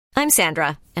I'm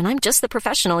Sandra, and I'm just the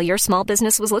professional your small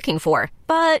business was looking for.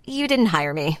 But you didn't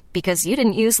hire me because you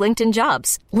didn't use LinkedIn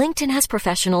Jobs. LinkedIn has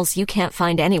professionals you can't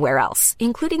find anywhere else,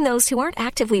 including those who aren't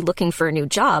actively looking for a new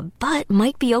job, but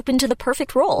might be open to the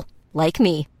perfect role, like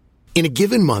me. In a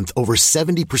given month, over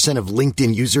 70% of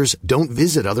LinkedIn users don't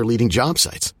visit other leading job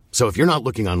sites. So if you're not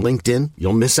looking on LinkedIn,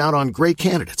 you'll miss out on great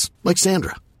candidates like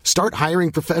Sandra. Start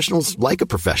hiring professionals like a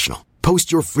professional.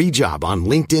 Post your free job on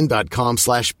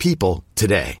linkedin.com/people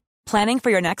today. Planning for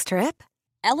your next trip?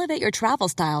 Elevate your travel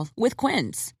style with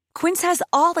Quince. Quince has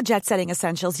all the jet-setting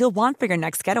essentials you'll want for your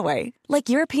next getaway, like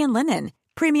European linen,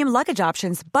 premium luggage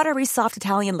options, buttery soft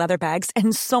Italian leather bags,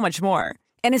 and so much more.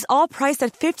 And is all priced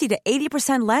at 50 to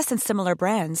 80% less than similar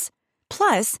brands.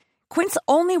 Plus, Quince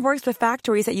only works with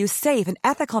factories that use safe and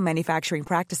ethical manufacturing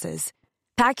practices.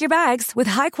 Pack your bags with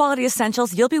high-quality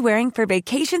essentials you'll be wearing for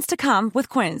vacations to come with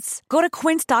Quince. Go to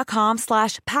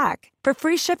quince.com/pack for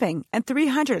free shipping and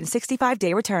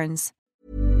 365-day returns.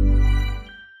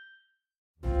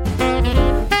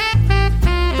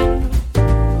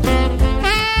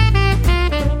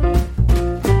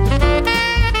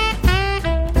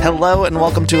 Hello and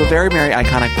welcome to a very merry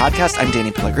iconic podcast. I'm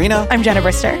Danny Pellegrino. I'm Jenna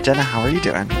Brister. Jenna, how are you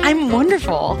doing? I'm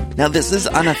wonderful. Now, this is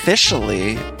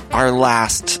unofficially our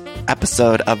last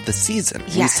episode of the season.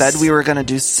 Yes. We said we were going to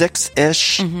do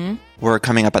 6-ish. Mm-hmm. We're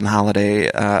coming up on the holiday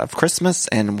of Christmas,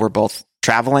 and we're both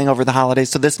traveling over the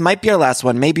holidays. So this might be our last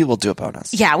one. Maybe we'll do a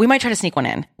bonus. Yeah, we might try to sneak one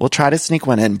in. We'll try to sneak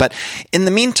one in. But in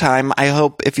the meantime, I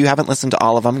hope if you haven't listened to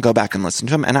all of them, go back and listen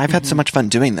to them. And I've had so much fun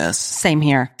doing this. Same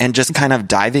here. And just kind of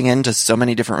diving into so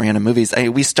many different random movies.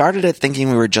 We started it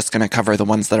thinking we were just going to cover the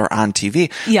ones that are on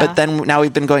TV. Yeah. But then now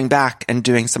we've been going back and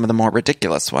doing some of the more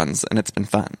ridiculous ones. And it's been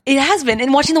fun. It has been.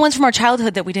 And watching the ones from our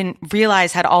childhood that we didn't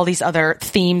realize had all these other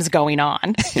themes going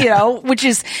on, you know, which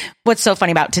is what's so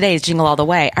funny about today's Jingle All The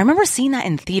Way. I remember seeing that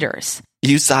in theaters.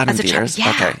 You saw it in theaters?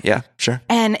 Yeah. Okay, yeah, sure.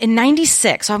 And in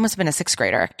 96, so I must have been a sixth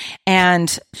grader.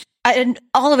 And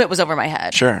all of it was over my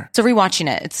head. Sure. So rewatching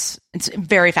it, it's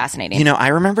very fascinating. You know, I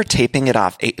remember taping it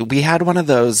off. We had one of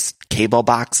those cable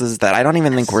boxes that I don't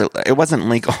even think it wasn't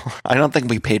legal. I don't think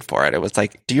we paid for it. It was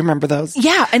like, do you remember those?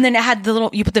 Yeah. And then it had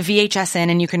you put the VHS in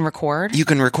and you can record. You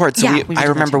can record. So yeah, I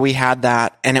remember we had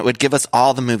that and it would give us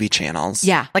all the movie channels.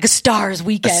 Yeah. Like a Stars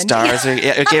weekend.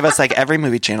 It gave us like every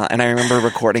movie channel. And I remember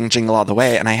recording Jingle All The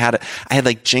Way. And I had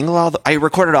like I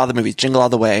recorded all the movies, Jingle All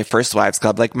The Way, First Wives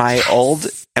Club, like my old,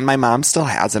 and my mom still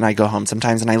has. And I go home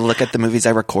sometimes and I look at the movies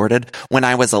I recorded when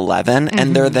I was 11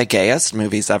 and they're the gayest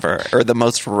movies ever, or the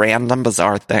most random,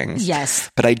 bizarre things.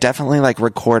 Yes. But I definitely like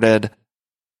recorded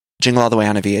Jingle All The Way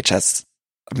on a VHS,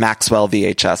 Maxwell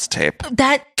VHS tape.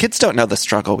 That kids don't know the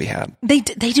struggle we had. They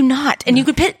do not. And you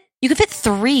could fit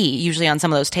 3 usually on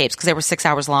some of those tapes because they were 6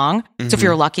 hours long. Mm-hmm. So if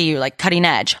you're lucky, you're like Cutting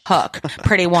Edge, Hook,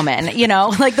 Pretty Woman, you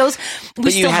know, like those.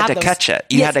 But you had to catch it.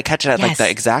 You had to catch it at like the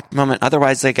exact moment.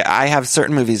 Otherwise, like I have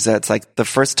certain movies that's like the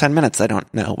first 10 minutes, I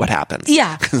don't know what happens.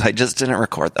 Yeah. Because I just didn't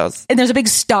record those. And there's a big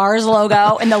Stars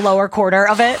logo in the lower quarter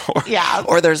of it.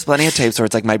 Or there's plenty of tapes where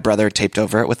it's like my brother taped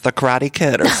over it with the Karate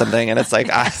Kid or something. And it's like,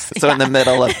 in the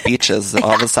middle of Beaches,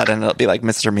 all of a sudden it'll be like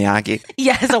Mr. Miyagi.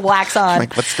 Yes, a wax on.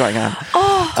 Like, what's going on?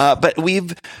 But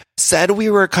we've said we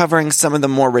were covering some of the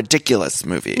more ridiculous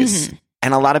movies. Mm-hmm.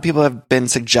 And a lot of people have been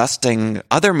suggesting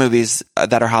other movies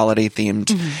that are holiday themed.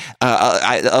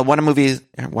 Mm-hmm. One movie,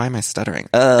 why am I stuttering?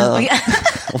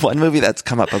 One movie that's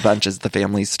come up a bunch is The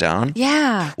Family Stone.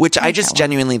 Yeah. Which I just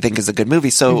genuinely think is a good movie.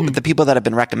 So the people that have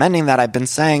been recommending that, I've been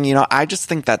saying, you know, I just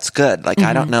think that's good. Like,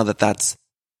 I don't know that that's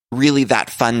really that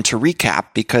fun to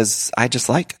recap because I just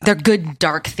like them. They're good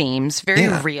dark themes, very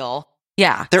real.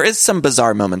 Yeah. There is some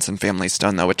bizarre moments in Family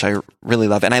Stone, though, which I really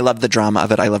love. And I love the drama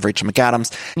of it. I love Rachel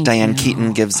McAdams. Diane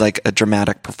Keaton gives like a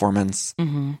dramatic performance,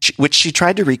 which she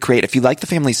tried to recreate. If you like The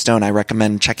Family Stone, I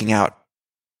recommend checking out.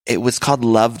 It was called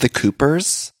Love the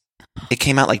Coopers. It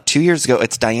came out like 2 years ago.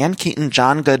 It's Diane Keaton,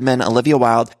 John Goodman, Olivia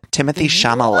Wilde, Timothy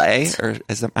Chalamet.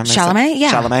 Chalamet?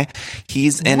 Yeah. Chalamet.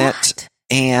 He's in it.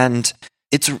 And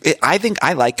I think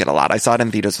I like it a lot. I saw it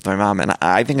in theaters with my mom, and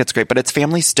I think it's great. But it's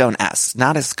Family Stone-esque,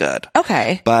 not as good.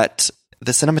 Okay, but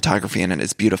the cinematography in it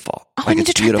is beautiful. Oh, I need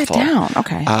to track that down.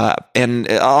 Okay, and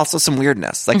also some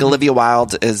weirdness. Like Olivia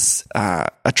Wilde is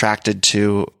attracted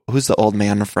to who's the old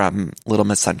man from Little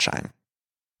Miss Sunshine?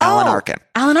 Alan Arkin.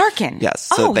 Alan Arkin. Yes.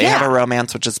 So they have a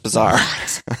romance, which is bizarre.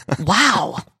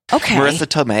 Wow. Okay. Marissa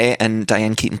Tomei and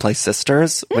Diane Keaton play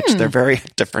sisters, which they're very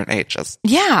different ages.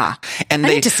 Yeah. And I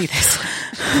need to see this.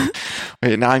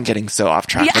 Wait, now I'm getting so off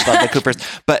track with Love the Coopers.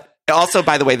 But also,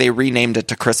 by the way, they renamed it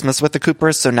to Christmas with the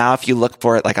Coopers. So now if you look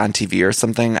for it like on TV or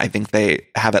something, I think they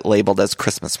have it labeled as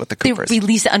Christmas with the Coopers. They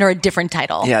released it under a different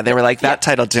title. Yeah, they were like, that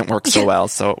title didn't work so well.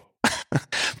 So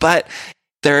But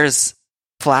there's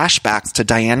flashbacks to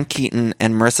Diane Keaton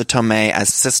and Marissa Tomei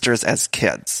as sisters as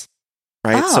kids,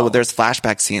 right? Oh. So there's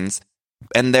flashback scenes,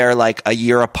 and they're like a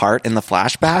year apart in the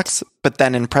flashbacks. But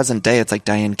then in present day, it's like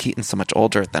Diane Keaton's so much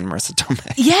older than Marissa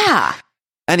Tomei. Yeah.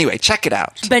 Anyway, check it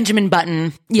out. Benjamin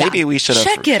Button. Yeah. Maybe we should have.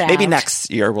 Check it out. Maybe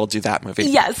next year we'll do that movie.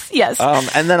 Yes.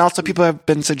 And then also people have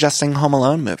been suggesting Home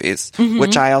Alone movies,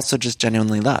 which I also just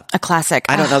genuinely love. A classic.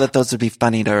 I don't know that those would be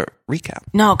funny to recap.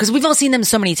 No, because we've all seen them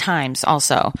so many times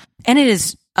also. And it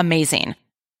is amazing.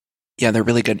 Yeah, they're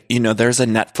really good. You know, there's a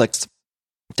Netflix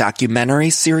documentary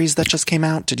series that just came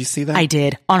out. Did you see that? I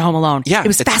did, on Home Alone. Yeah. It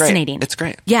was it's fascinating. Great. It's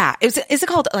great. Yeah. Is it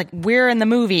called like We're in the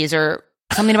Movies or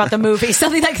something about the movie?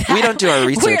 Something like that. We don't do our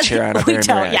research here on We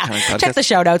don't, yeah. Check the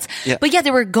show notes. Yeah. But yeah,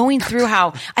 they were going through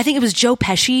how, I think it was Joe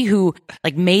Pesci who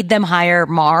like made them hire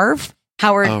Marv,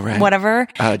 Howard, whatever.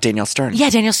 Daniel Stern. Yeah,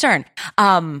 Daniel Stern.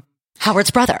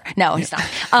 Howard's brother. No, he's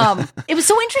not. It was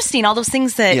so interesting. All those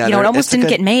things that, it almost didn't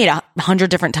get made 100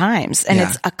 different times. And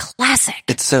it's a classic.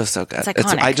 It's so good. It's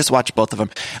iconic. I just watched both of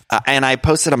them. And I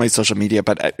posted on my social media,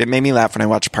 but it made me laugh when I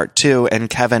watched part 2 and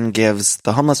Kevin gives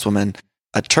the homeless woman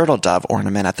a turtle dove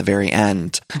ornament at the very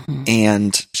end.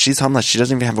 And she's homeless. She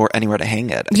doesn't even have anywhere to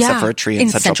hang it except for a tree in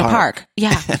Central Park.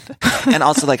 Yeah. And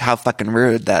also like how fucking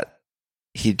rude that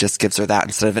he just gives her that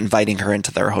instead of inviting her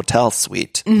into their hotel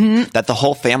suite that the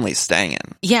whole family's staying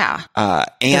in. Yeah.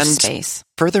 And space.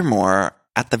 Furthermore,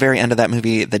 at the very end of that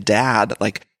movie, the dad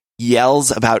like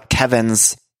yells about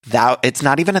Kevin's it's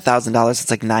not even $1,000. It's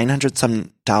like $900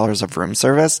 some of room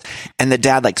service. And the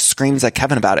dad like screams at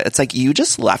Kevin about it. It's like, you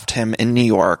just left him in New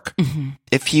York.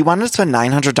 If he wanted to spend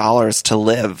 $900 to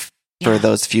live for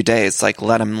those few days, like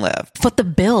let him live. Foot the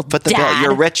bill, Dad.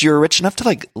 You're rich. You're rich enough to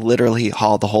like literally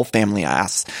haul the whole family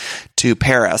ass to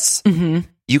Paris.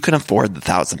 You can afford the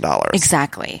 $1,000.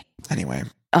 Exactly. Anyway.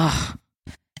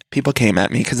 People came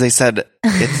at me because they said,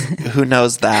 who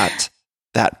knows that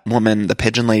woman, the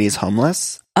pigeon lady, is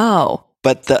homeless? Oh.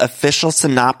 But the official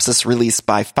synopsis released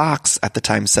by Fox at the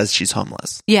time says she's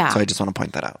homeless. Yeah. So I just want to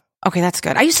point that out. Okay, that's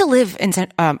good. I used to live in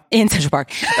Central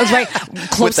Park. I was right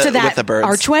close to that with the birds.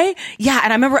 archway. Yeah,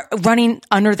 and I remember running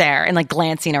under there and like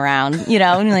glancing around, and you're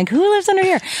like, who lives under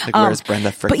here? Like, where's Brenda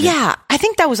Frickman? But yeah, I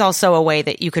think that was also a way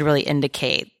that you could really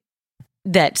indicate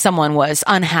that someone was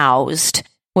unhoused,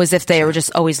 was if they were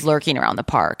just always lurking around the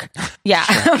park. Yeah,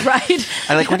 right?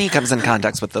 I like when he comes in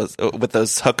contact with those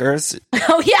hookers.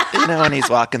 Oh, yeah. When he's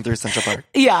walking through Central Park.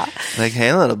 Yeah. Like,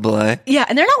 hey, little boy. Yeah,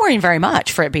 and they're not wearing very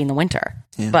much for it being the winter.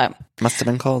 Yeah. But must have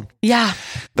been cold. Yeah.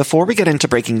 Before we get into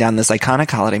breaking down this iconic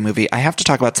holiday movie, I have to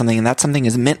talk about something, and that something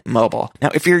is Mint Mobile.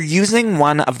 Now, if you're using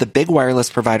one of the big wireless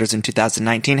providers in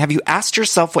 2019, have you asked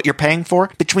yourself what you're paying for?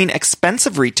 Between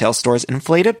expensive retail stores,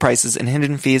 inflated prices, and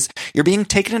hidden fees, you're being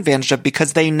taken advantage of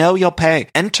because they know you'll pay.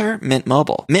 Enter Mint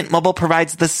Mobile. Mint Mobile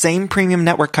provides the same premium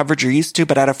network coverage you're used to,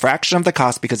 but at a fraction of the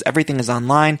cost because everything is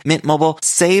online. Mint Mobile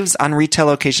saves on retail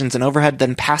locations and overhead,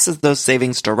 then passes those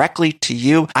savings directly to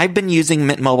you. I've been using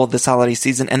Mint Mobile this holiday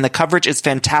season, and the coverage is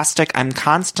fantastic. I'm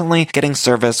constantly getting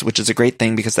service, which is a great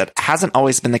thing because that hasn't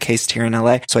always been the case here in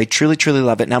LA. So I truly, truly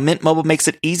love it. Now, Mint Mobile makes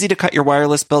it easy to cut your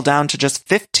wireless bill down to just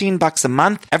 $15 a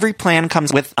month. Every plan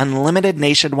comes with unlimited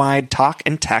nationwide talk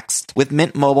and text. With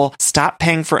Mint Mobile, stop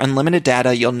paying for unlimited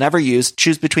data you'll never use.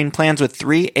 Choose between plans with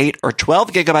 3, 8, or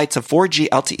 12 gigabytes of 4G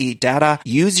LTE data.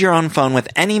 Use your own phone with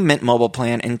any Mint Mobile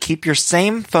plan and keep your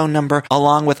same phone number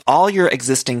along with all your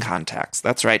existing contacts.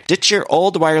 That's right. Ditch your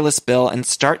old wireless bill and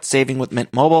start saving with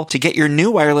Mint Mobile. To get your new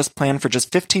wireless plan for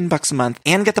just $15 a month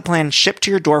and get the plan shipped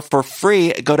to your door for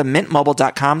free, go to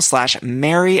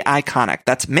mintmobile.com/maryiconic.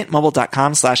 That's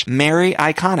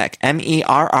mintmobile.com/maryiconic.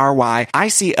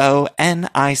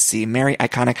 MERRYICONIC. Mary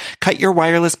Iconic. Cut your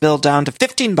wireless bill down to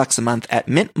 $15 a month at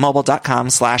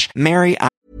mintmobile.com/maryiconic.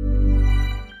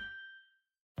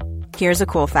 Here's a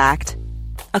cool fact.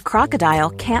 A crocodile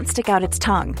can't stick out its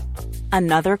tongue.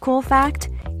 Another cool fact,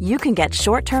 you can get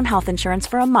short-term health insurance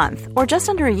for a month or just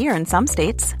under a year in some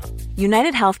states.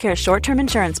 United Healthcare short-term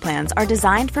insurance plans are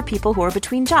designed for people who are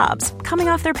between jobs, coming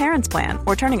off their parents' plan,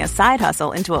 or turning a side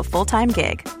hustle into a full-time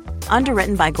gig.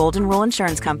 Underwritten by Golden Rule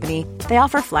Insurance Company, they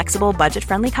offer flexible,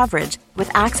 budget-friendly coverage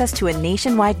with access to a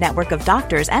nationwide network of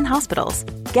doctors and hospitals.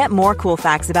 Get more cool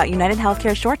facts about United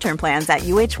Healthcare short-term plans at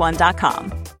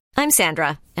uh1.com. I'm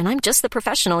Sandra, and I'm just the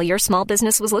professional your small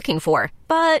business was looking for.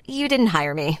 But you didn't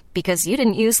hire me because you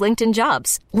didn't use LinkedIn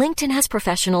Jobs. LinkedIn has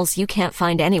professionals you can't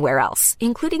find anywhere else,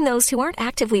 including those who aren't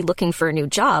actively looking for a new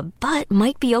job, but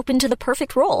might be open to the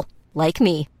perfect role, like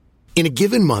me. In a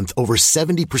given month, over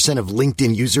 70% of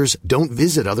LinkedIn users don't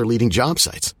visit other leading job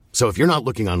sites. So if you're not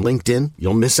looking on LinkedIn,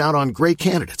 you'll miss out on great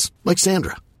candidates like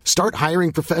Sandra. Start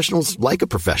hiring professionals like a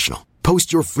professional.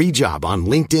 Post your free job on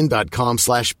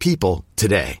linkedin.com/people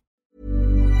today.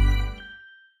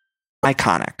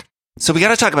 Iconic. So we got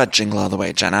to talk about Jingle All The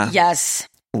Way, Jenna. Yes.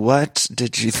 What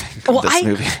did you think of this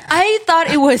movie? I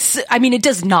thought it was, it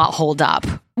does not hold up,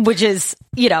 which is,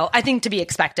 I think to be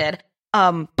expected.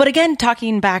 But again,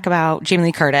 talking back about Jamie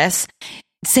Lee Curtis,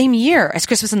 same year as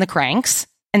Christmas and the Cranks.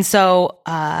 And so,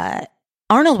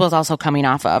 Arnold was also coming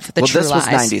off of the True Lies. This was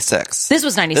 96. This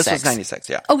was 96. This was 96,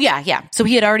 yeah. Oh, yeah. So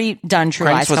he had already done True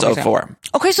Lies. Cranks was 04.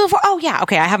 Okay, so 04. Oh, yeah.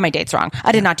 Okay, I have my dates wrong.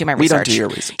 I did not do my research. We don't do your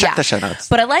research. Check the show notes.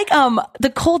 But I like the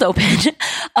cold open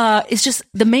is just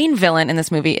the main villain in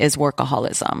this movie is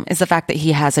workaholism. Is the fact that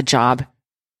he has a job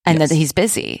and that he's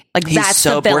busy. Like that's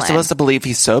the villain. We're supposed to believe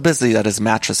he's so busy that his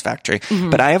mattress factory.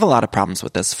 Mm-hmm. But I have a lot of problems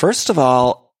with this. First of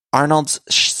all, Arnold's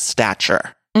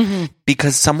stature. Mm-hmm.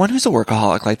 Because someone who's a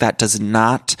workaholic like that does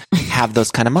not have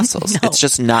those kind of muscles. No. It's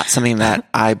just not something that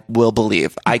I will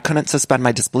believe. I couldn't suspend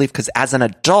my disbelief because as an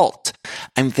adult,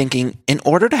 I'm thinking in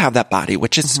order to have that body,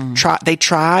 which is they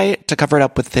try to cover it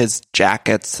up with his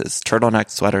jackets, his turtleneck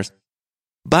sweaters,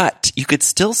 but you could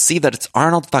still see that it's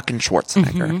Arnold fucking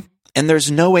Schwarzenegger. Mm-hmm. And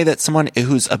there's no way that someone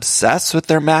who's obsessed with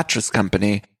their mattress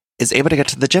company is able to get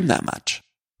to the gym that much.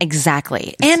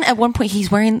 Exactly. And at one point he's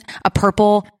wearing a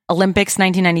purple Olympics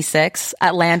 1996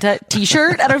 Atlanta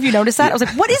t-shirt. I don't know if you noticed that. I was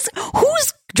like,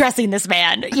 who's dressing this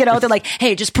man? They're like,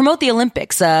 hey, just promote the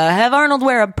Olympics. Have Arnold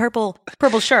wear a purple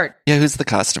shirt. Yeah, who's the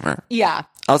customer? Yeah.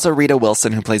 Also, Rita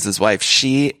Wilson, who plays his wife,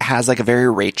 she has like a very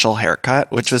Rachel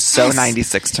haircut, which was so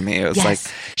 96 to me. It was like,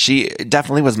 she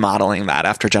definitely was modeling that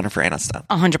after Jennifer Aniston.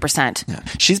 100%. Yeah.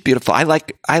 She's beautiful. I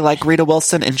like Rita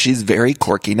Wilson, and she's very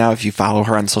quirky now. If you follow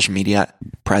her on social media,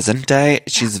 present day,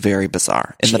 she's very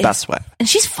bizarre in the best way. And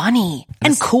she's funny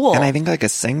and cool. And I think like a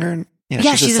singer.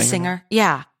 Yeah, she's a singer.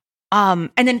 Yeah. And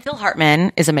then Phil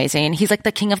Hartman is amazing. He's like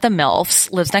the king of the MILFs,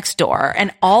 lives next door,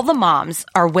 and all the moms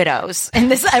are widows.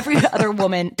 And every other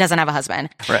woman doesn't have a husband.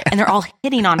 Right. And they're all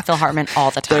hitting on Phil Hartman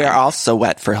all the time. They are all so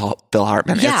wet for Phil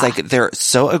Hartman. Yeah. It's like they're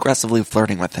so aggressively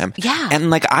flirting with him. Yeah. And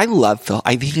like, I love Phil.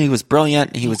 I think he was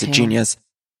brilliant. He was a genius.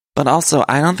 But also,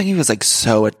 I don't think he was like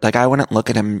I wouldn't look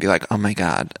at him and be like, oh my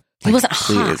God. He wasn't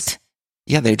hot.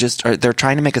 Yeah, they're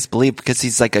trying to make us believe because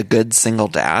he's like a good single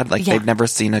dad. Like they've never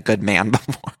seen a good man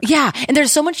before. Yeah. And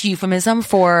there's so much euphemism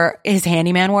for his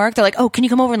handyman work. They're like, oh, can you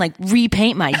come over and like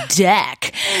repaint my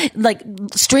deck? Like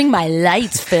string my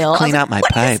lights, Phil. Clean out my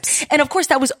pipes. And of course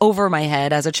that was over my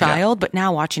head as a child, but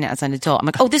now watching it as an adult, I'm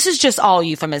like, oh, this is just all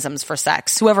euphemisms for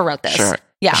sex. Whoever wrote this. Sure.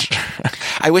 Yeah.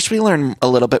 I wish we learned a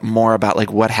little bit more about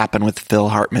like what happened with Phil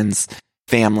Hartman's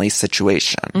family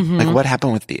situation. Mm-hmm. Like what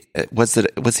happened with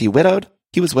was he widowed?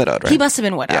 He was widowed, right? He must have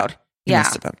been widowed. Yeah. He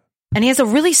must have been. And he has a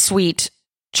really sweet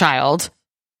child,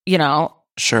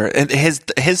 Sure. And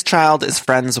his child is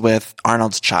friends with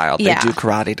Arnold's child. They do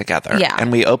karate together. Yeah.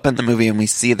 And we open the movie and we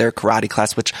see their karate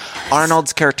class, which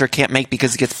Arnold's character can't make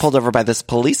because he gets pulled over by this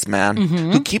policeman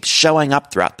who keeps showing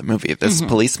up throughout the movie. This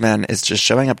policeman is just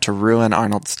showing up to ruin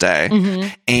Arnold's day. Mm-hmm.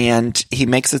 And he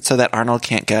makes it so that Arnold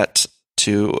can't get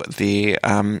to the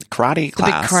karate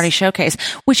class. The big karate showcase,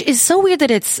 which is so weird that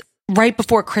it's right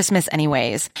before Christmas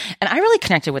anyways. And I really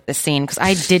connected with this scene because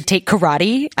I did take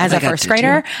karate as a first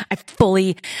grader.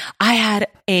 I had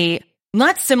a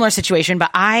not similar situation,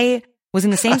 but I was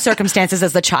in the same circumstances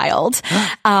as the child,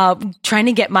 trying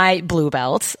to get my blue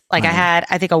belt. Like I had,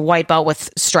 I think, a white belt with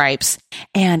stripes,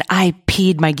 and I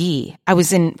peed my gi. I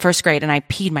was in first grade and I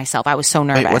peed myself. I was so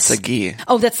nervous. Wait, what's a gi?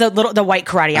 Oh, that's the white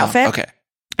karate outfit. Okay.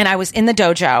 And I was in the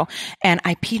dojo and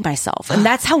I peed myself. And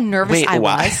that's how nervous I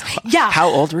was. Yeah. How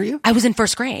old were you? I was in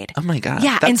first grade. Oh my God.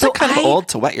 Yeah. That's and so kind of old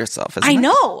to wet yourself, isn't it? I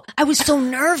know. I was so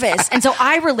nervous. And so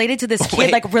I related to this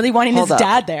kid like really wanting his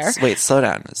dad there. Wait, slow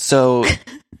down. So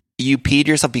you peed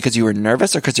yourself because you were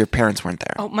nervous or because your parents weren't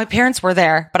there? Oh, my parents were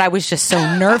there, but I was just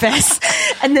so nervous.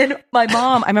 And then my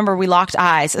mom, I remember we locked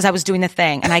eyes as I was doing the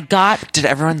thing, and I got. Did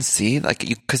everyone see? Like,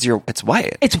 because it's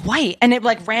white. It's white, and it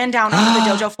like ran down onto the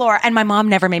dojo floor. And my mom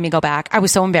never made me go back. I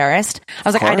was so embarrassed. I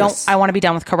was like, I want to be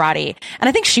done with karate, and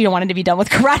I think she wanted to be done with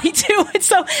karate too. And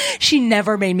so she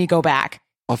never made me go back.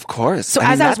 Of course. So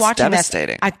as I was watching this,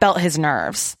 I felt his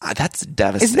nerves. That's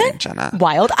devastating, Isn't it Jenna.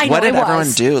 Wild. I know. What did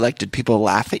everyone do? Like, did people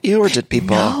laugh at you, or did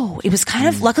people? No, it was kind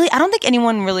of. Luckily, I don't think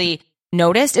anyone really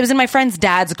noticed. It was in my friend's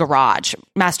dad's garage,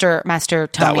 Master Tony.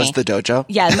 That was the dojo?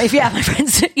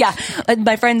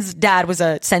 My friend's dad was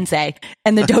a sensei,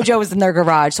 and the dojo was in their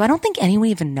garage. So I don't think anyone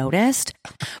even noticed.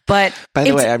 But by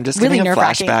the way, I'm just really getting a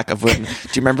flashback of when. Do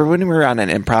you remember when we were on an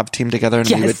improv team together and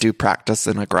we would do practice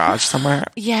in a garage somewhere?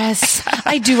 Yes,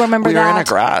 I do remember we that. We were in a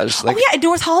garage. In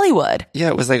North Hollywood. Yeah,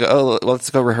 it was like, oh, let's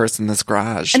go rehearse in this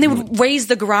garage. And they would raise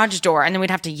the garage door, and then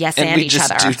we'd have to yes and each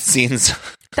other. And we just do scenes.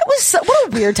 That was what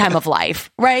a weird time of life,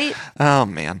 right? Oh,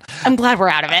 man. I'm glad we're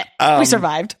out of it.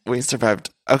 We survived.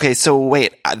 Okay, so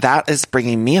wait, that is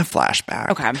bringing me a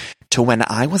flashback to when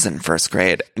I was in first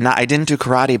grade. Now, I didn't do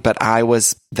karate, but I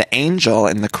was the angel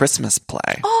in the Christmas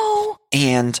play. Oh.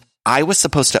 And I was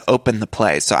supposed to open the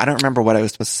play. So I don't remember what I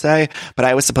was supposed to say, but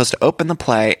I was supposed to open the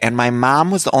play. And my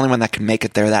mom was the only one that could make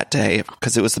it there that day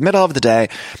because it was the middle of the day.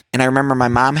 And I remember my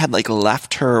mom had like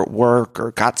left her work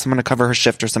or got someone to cover her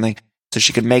shift or something so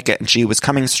she could make it. And she was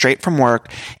coming straight from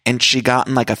work and she got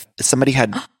in like somebody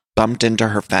had bumped into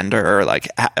her fender or like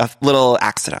a little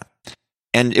accident.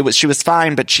 And she was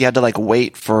fine, but she had to like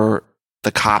wait for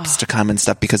the cops to come and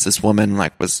stuff because this woman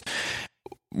like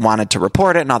wanted to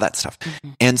report it and all that stuff.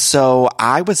 Mm-hmm. And so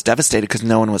I was devastated because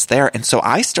no one was there. And so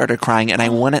I started crying and I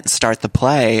wouldn't start the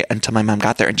play until my mom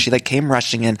got there. And she like came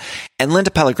rushing in. And Linda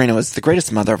Pellegrino is the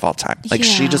greatest mother of all time. Like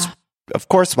she just, of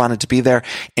course, wanted to be there.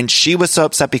 And she was so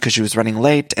upset because she was running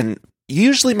late. And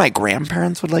usually my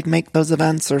grandparents would like make those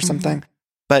events or something. Mm-hmm.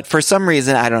 But for some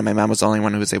reason, I don't know, my mom was the only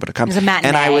one who was able to come. It was a matinee.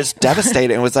 And I was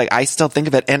devastated. It was like, I still think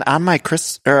of it. And on my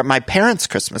parents'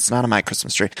 Christmas, not on my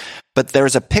Christmas tree, but there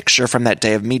was a picture from that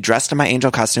day of me dressed in my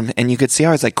angel costume. And you could see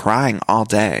I was like crying all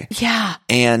day. Yeah.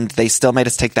 And they still made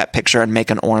us take that picture and make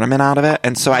an ornament out of it.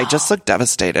 And so I just looked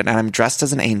devastated. And I'm dressed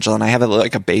as an angel and I have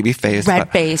like a baby face.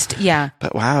 Red-faced, yeah.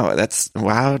 But wow,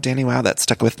 Danny, that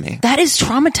stuck with me. That is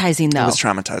traumatizing though. It was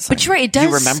traumatizing. But you're right, it does.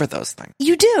 You remember those things.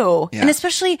 You do. Yeah. And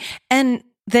especially,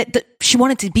 that she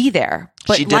wanted to be there,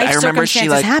 but she did. life I remember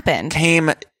circumstances happened.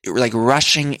 Came like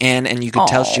rushing in, and you could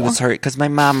tell she was hurt because my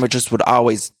mom would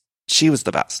always. She was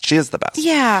the best. She is the best.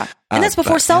 Yeah, and that's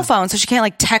before cell phones, so she can't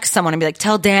like text someone and be like,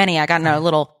 "Tell Danny I got in a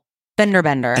little fender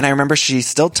bender." And I remember she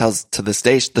still tells to this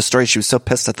day the story. She was so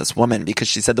pissed at this woman because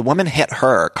she said the woman hit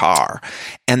her car,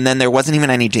 and then there wasn't even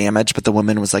any damage, but the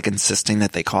woman was like insisting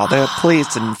that they call the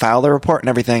police and file the report and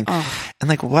everything. And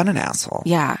like, what an asshole.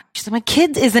 Yeah, she said, "My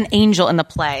kid is an angel in the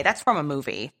play." That's from a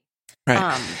movie.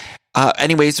 Right.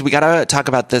 Anyways, we got to talk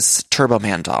about this Turbo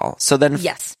Man doll. So then,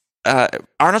 yes.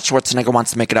 Arnold Schwarzenegger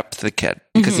wants to make it up to the kid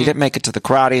because he didn't make it to the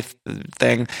karate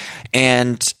thing,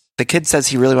 and the kid says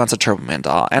he really wants a Turbo Man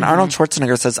doll, and Arnold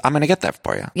Schwarzenegger says, "I'm going to get that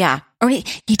for you." Yeah, or he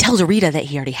tells Rita that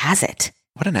he already has it.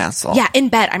 What an asshole! Yeah, in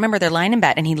bed. I remember they're lying in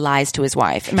bed, and he lies to his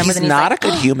wife. Remember, he's not like, a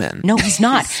good human. No, he's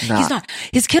not. He's not.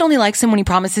 His kid only likes him when he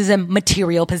promises him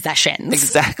material possessions.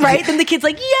 Exactly. Right? Then the kid's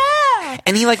like, yeah.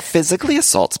 And he like physically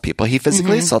assaults people. He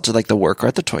physically assaulted like the worker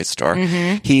at the toy store.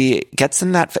 He gets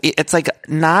in that. It's like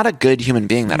not a good human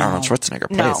being that Arnold Schwarzenegger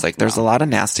plays. Like there's a lot of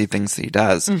nasty things that he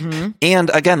does.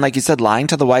 And again, like you said, lying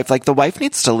to the wife. Like the wife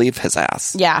needs to leave his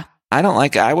ass. Yeah. I don't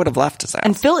like it. I would have left his ass.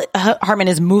 And Phil Hartman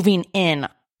is moving in.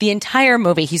 The entire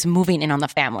movie, he's moving in on the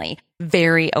family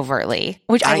very overtly,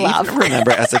 which I love. I even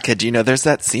remember as a kid, there's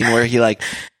that scene where he like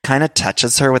kind of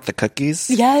touches her with the cookies.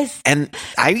 Yes. And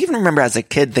I even remember as a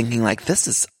kid thinking like, this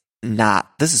is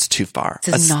too far.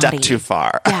 This is naughty. Step too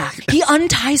far. Yeah. He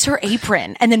unties her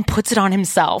apron and then puts it on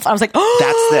himself. I was like,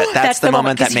 oh, that's the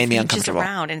moment that made me uncomfortable.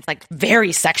 Around and it's like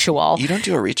very sexual. You don't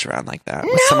do a reach around like that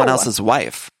with someone else's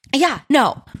wife. Yeah.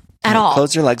 No, at all.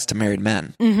 Close your legs to married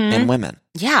men and women.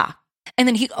 Yeah. And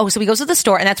then so he goes to the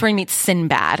store, and that's where he meets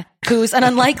Sinbad, who's an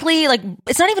unlikely, like,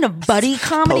 it's not even a buddy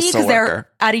comedy because they're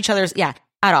at each other's, at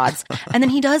odds. And then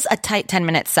he does a tight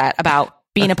 10-minute set about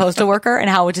being a postal worker and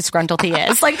how disgruntled he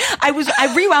is. Like,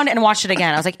 I rewound it and watched it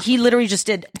again. I was like, he literally just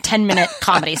did a 10-minute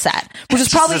comedy set, which is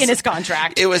probably in his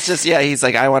contract. It was just, he's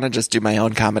like, I want to just do my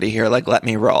own comedy here. Like, let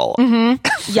me roll.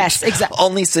 Yes, exactly.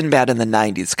 Only Sinbad in the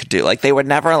 90s could do. Like, they would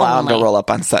never allow him to roll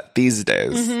up on set these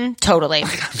days. Totally.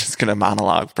 Like, I'm just going to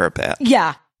monologue for a bit.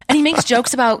 Yeah. And he makes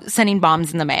jokes about sending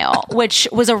bombs in the mail, which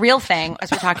was a real thing,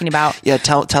 as we're talking about. Yeah,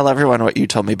 tell everyone what you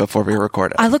told me before we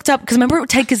recorded. I looked up, because remember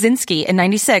Ted Kaczynski in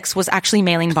 96 was actually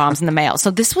mailing bombs in the mail. So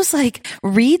this was like,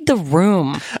 read the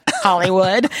room,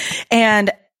 Hollywood.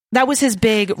 And that was his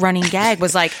big running gag,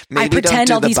 was like, I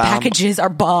pretend all these packages are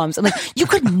bombs. I'm like, you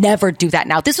could never do that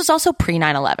now. This was also pre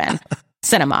 9/11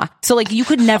 cinema. So like, you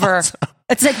could never,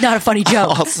 it's like not a funny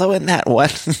joke. Also in that one,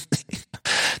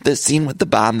 the scene with the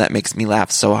bomb that makes me laugh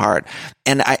so hard.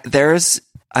 And there's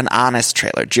an Honest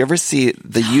trailer. Do you ever see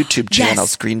the YouTube channel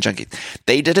Screen Junkie?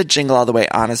 They did a Jingle All The Way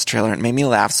Honest trailer. And it made me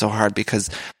laugh so hard because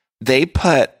they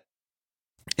put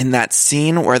in that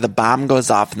scene where the bomb goes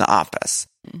off in the office,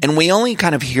 and we only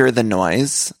kind of hear the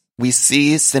noise. We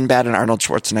see Sinbad and Arnold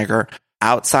Schwarzenegger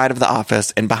outside of the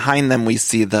office, and behind them we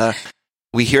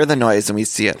hear the noise and we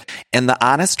see it. And the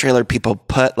Honest Trailer people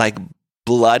put like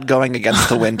blood going against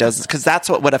the windows because that's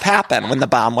what would have happened when the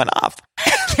bomb went off.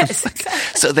 Yes,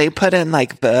 exactly. So they put in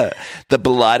like the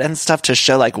blood and stuff to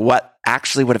show like what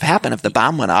actually would have happened if the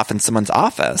bomb went off in someone's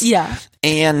office. Yeah.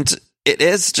 And it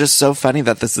is just so funny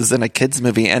that this is in a kid's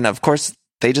movie. And of course,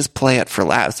 they just play it for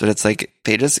laughs, but it's like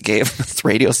they just gave this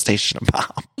radio station a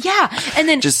bomb. Yeah. And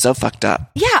then just so fucked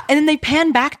up. Yeah. And then they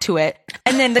pan back to it.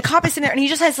 And then the cop is in there and he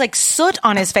just has like soot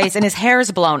on his face and his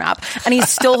hair's blown up and he's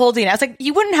still holding it. I was like,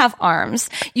 you wouldn't have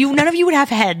arms. None of you would have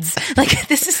heads. Like,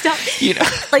 this is stuff. You know,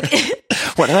 like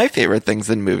one of my favorite things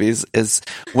in movies is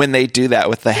when they do that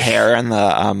with the hair and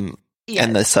the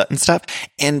and the soot and stuff.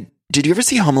 And did you ever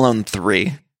see Home Alone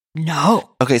 3? No.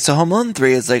 Okay, so Home Alone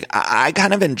 3 is like, I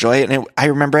kind of enjoy it. And I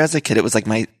remember as a kid, it was like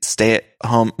my stay at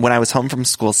home. When I was home from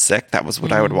school sick, that was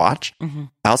what I would watch. Mm-hmm.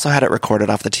 I also had it recorded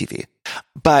off the TV.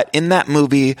 But in that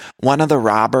movie, one of the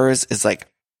robbers is like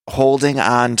holding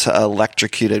on to an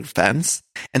electrocuted fence.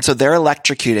 And so they're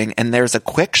electrocuting, and there's a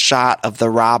quick shot of the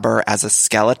robber as a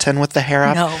skeleton with the hair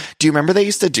up. No. Do you remember they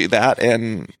used to do that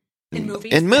in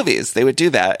movies? In movies, they would do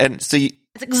that. And so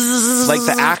It's like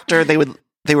the actor, they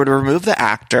would remove the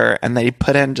actor and they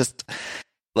put in just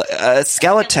a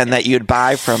skeleton that you'd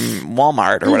buy from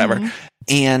Walmart or whatever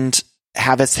and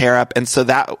have his hair up. And so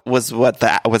that was what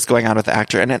was going on with the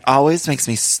actor. And it always makes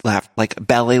me laugh, like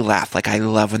belly laugh. Like I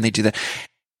love when they do that.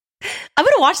 I'm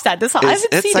going to watch that. I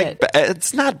haven't seen it.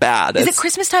 It's not bad. Is it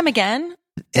Christmas time again?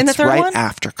 In the It's third right one?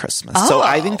 after Christmas. So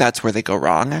I think that's where they go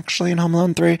wrong, actually, in Home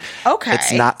Alone 3. Okay.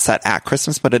 It's not set at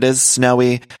Christmas, but it is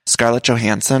snowy. Scarlett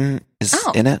Johansson is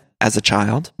in it as a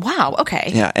child. Wow.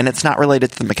 Okay. Yeah, and it's not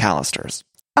related to the McAllisters.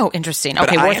 Oh, interesting. But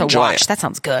Okay, I worth a enjoy watch. it. That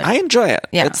sounds good. I enjoy it.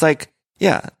 Yeah. It's like,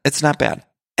 it's not bad.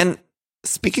 And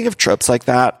speaking of tropes like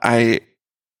that, I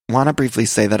want to briefly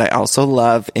say that I also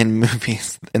love in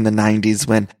movies in the 90s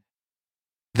when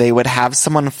they would have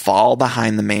someone fall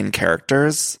behind the main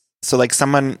characters. So like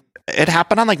it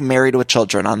happened on like Married with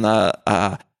Children on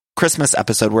the Christmas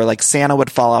episode where like Santa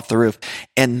would fall off the roof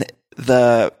and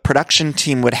the production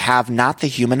team would have not the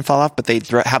human fall off, but they'd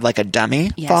have like a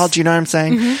dummy fall. Do you know what I'm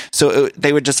saying? Mm-hmm. So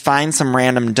they would just find some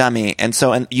random dummy. And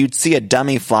you'd see a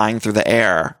dummy flying through the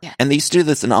air. Yeah. And they used to do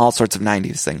this in all sorts of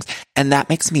 90s things. And that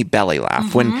makes me belly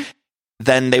laugh when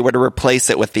then they would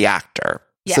replace it with the actor.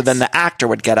 Yes. So then the actor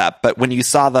would get up. But when you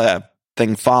saw the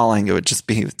thing falling, it would just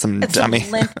be some dummy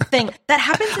limp thing that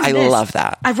happens. I love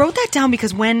that. I wrote that down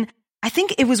because when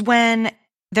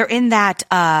they're in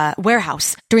that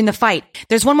warehouse during the fight,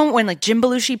 there's one moment when like Jim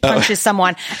Belushi punches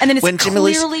someone, and then it's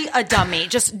clearly a dummy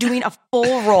just doing a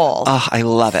full roll. Oh, I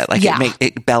love it! Like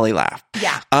it belly laugh.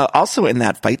 Yeah. Also in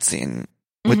that fight scene,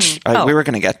 which we were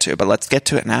going to get to, but let's get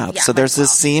to it now. Yeah, so there's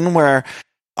this scene where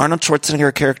Arnold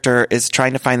Schwarzenegger character is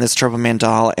trying to find this Turbo Man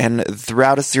doll, and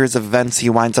throughout a series of events, he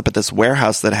winds up at this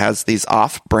warehouse that has these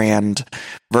off-brand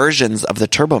versions of the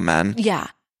Turbo Men. Yeah.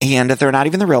 And they're not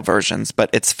even the real versions, but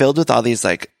it's filled with all these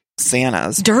like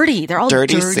Santas. Dirty. They're all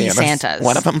dirty Santas.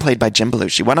 One of them played by Jim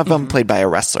Belushi. One of them played by a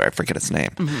wrestler. I forget his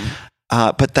name.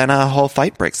 But then a whole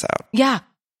fight breaks out. Yeah.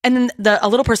 And then a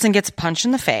little person gets punched in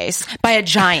the face by a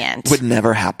giant. Would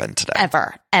never happen today.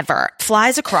 Ever.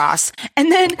 Flies across.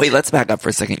 And then... Wait, let's back up for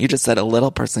a second. You just said a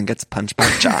little person gets punched by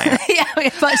a giant. Yeah, we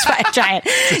get punched by a giant.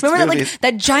 Remember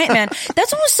that giant man?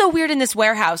 That's what was so weird in this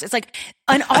warehouse. It's like,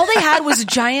 and all they had was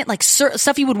giant, like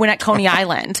stuff you would win at Coney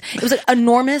Island. It was like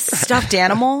enormous stuffed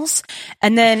animals.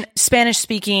 And then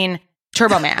Spanish-speaking...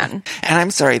 Turbo Man. And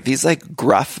I'm sorry, these like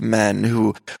gruff men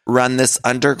who run this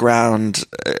underground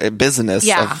business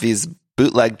of these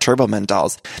bootleg Turbo Man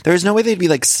dolls, there's no way they'd be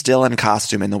like still in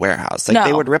costume in the warehouse. Like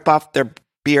they would rip off their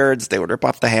beards, they would rip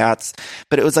off the hats,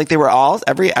 but it was like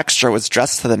every extra was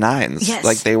dressed to the nines. Yes.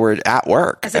 Like they were at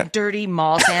work. As a dirty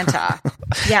mall Santa.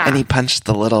 Yeah. And he punched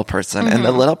the little person. And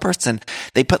the little person,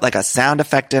 they put like a sound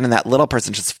effect in and that little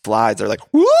person just flies. They're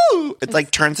like, woo! It like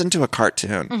turns into a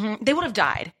cartoon. They would have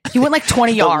died. He went like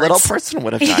 20 yards. The little person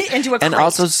would have died. Into a crate. And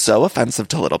also so offensive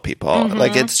to little people.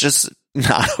 Like it's just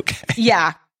not okay.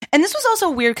 Yeah. And this was also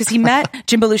weird because he met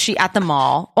Jim Belushi at the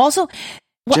mall. Also,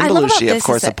 what Jim I love about Belushi, this of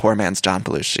course, is a poor man's John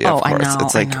Belushi, Oh, of course. I know,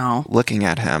 it's like I know. looking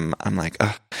at him, I'm like,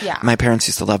 ugh. Yeah. My parents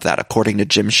used to love that. According to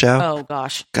Jim Show. Oh,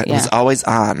 gosh. It was always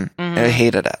on. I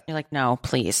hated it. You're like, no,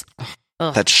 please.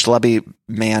 That schlubby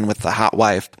man with the hot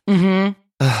wife.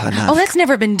 Oh, that's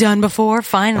never been done before.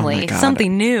 Finally,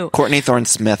 something new. Courtney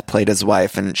Thorne-Smith played his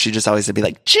wife, and she just always would be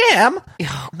like, Jim.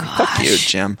 Oh, gosh. Fuck you,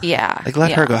 Jim. Yeah. Like,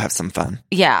 let her go have some fun.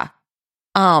 Yeah.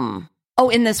 So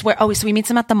he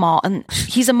meets him at the mall, and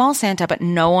he's a mall Santa, but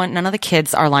none of the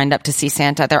kids are lined up to see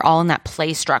Santa. They're all in that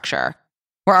play structure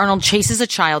where Arnold chases a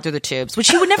child through the tubes,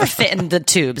 which he would never fit in the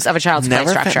tubes of a child's play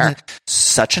structure.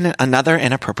 Such another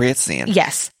inappropriate scene.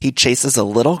 Yes. He chases a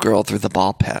little girl through the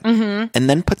ball pit and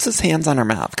then puts his hands on her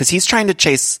mouth because he's trying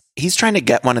to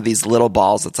get one of these little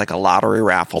balls. It's like a lottery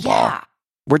raffle ball.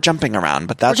 We're jumping around,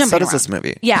 but so does this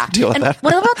movie. Yeah. Deal with that.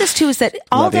 What about this too is that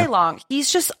all day long,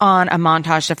 he's just on a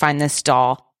montage to find this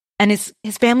doll, and his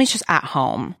family's just at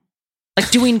home,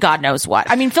 like doing God knows what.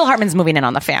 I mean, Phil Hartman's moving in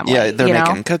on the family. Yeah, they're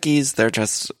making cookies. They're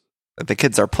just, the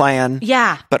kids are playing.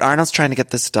 Yeah. But Arnold's trying to get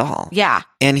this doll. Yeah.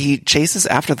 And he chases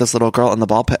after this little girl in the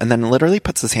ball pit and then literally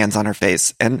puts his hands on her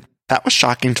face. And that was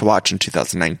shocking to watch in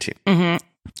 2019. Mm-hmm.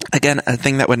 Again, a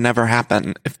thing that would never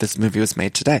happen if this movie was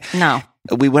made today. No.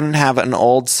 We wouldn't have an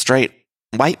old straight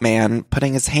white man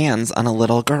putting his hands on a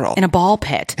little girl in a ball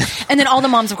pit. And then all the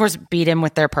moms, of course, beat him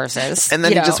with their purses. And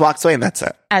then he just walks away and that's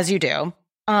it. As you do.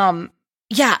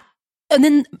 Yeah. And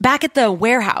then back at the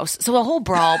warehouse, so the whole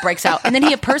brawl breaks out, and then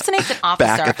he impersonates an officer.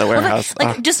 Back at the warehouse.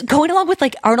 Just going along with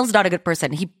Arnold's not a good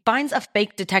person. He finds a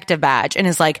fake detective badge and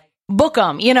is like, book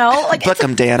him, book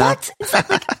him, Dana. What? It's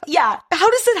like, yeah. How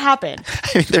does it happen?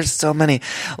 I mean, there's so many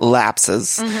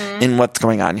lapses in what's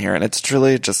going on here, and it's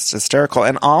truly just hysterical.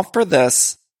 And all for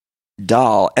this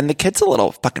doll. And the kid's a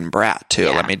little fucking brat, too,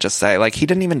 let me just say. Like, he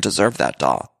didn't even deserve that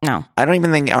doll. No. I don't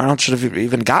even think Arnold should have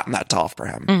even gotten that doll for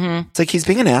him. Mm-hmm. It's like, he's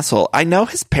being an asshole. I know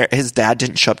his dad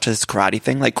didn't show up to his karate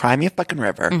thing. Like, cry me a fucking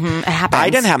river. Mm-hmm. It happens. I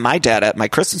didn't have my dad at my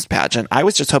Christmas pageant. I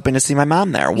was just hoping to see my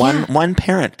mom there. One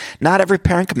parent. Not every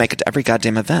parent could make it to every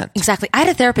goddamn event. Exactly. I had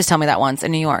a therapist tell me that once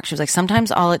in New York. She was like,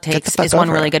 sometimes all it takes is one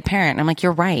really good parent. And I'm like,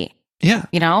 you're right. Yeah.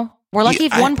 We're lucky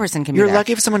if one person can be there. You're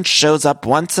lucky if someone shows up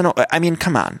once in a... I mean,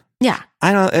 come on. Yeah.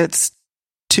 I don't... It's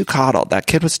too coddled. That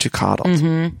kid was too coddled.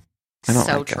 Mm-hmm. I don't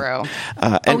so like true.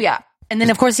 And then,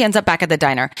 of course, he ends up back at the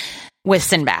diner with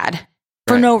Sinbad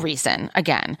for no reason,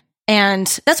 again. And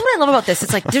that's what I love about this.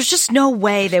 It's like, there's just no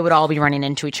way they would all be running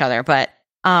into each other. But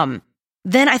then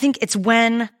I think it's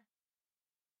when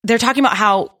they're talking about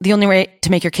how the only way to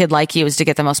make your kid like you is to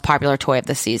get the most popular toy of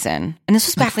the season. And this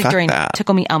was back during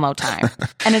Tickle Me Elmo time.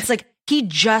 And it's like, he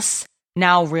just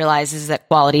now realizes that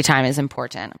quality time is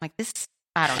important. I'm like,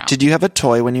 I don't know. Did you have a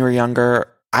toy when you were younger?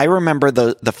 I remember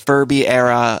the Furby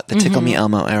era, the Tickle Me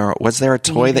Elmo era. Was there a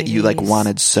toy that you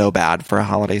wanted so bad for a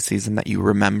holiday season that you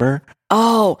remember?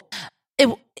 Oh,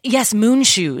 yes, moon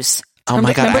shoes. Oh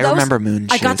my God, I remember moon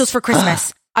shoes. I got those for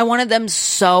Christmas. I wanted them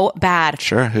so bad.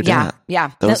 Sure, who didn't?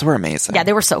 Yeah. Those were amazing. Yeah,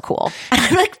 they were so cool. And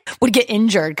I would get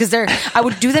injured because I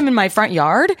would do them in my front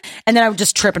yard and then I would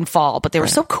just trip and fall, but they were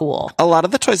so cool. A lot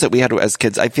of the toys that we had as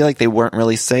kids, I feel like they weren't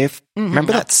really safe. Mm-hmm.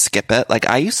 Remember that Skip It? Like,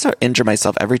 I used to injure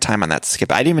myself every time on that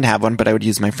Skip It. I didn't even have one, but I would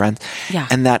use my friends. Yeah.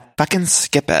 And that fucking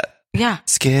Skip It. Yeah.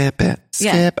 Skip it.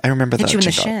 Skip. I remember that. Hit you in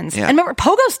the shins. Yeah. And remember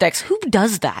pogo sticks. Who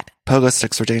does that? Pogo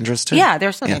sticks were dangerous too. Yeah,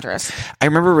 they're so dangerous. I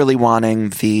remember really wanting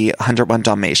the 101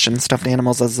 Dalmatian stuffed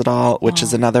animals as a doll, which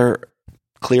is another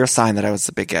clear sign that I was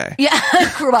a big gay. Yeah,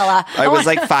 Cruella. I was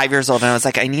like 5 years old and I was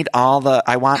like, I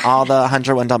want all the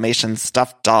 101 Dalmatian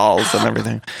stuffed dolls and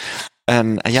everything.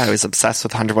 And I was obsessed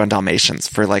with 101 Dalmatians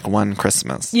for like one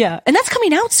Christmas. Yeah. And that's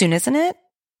coming out soon, isn't it?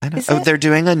 I know. They're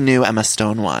doing a new Emma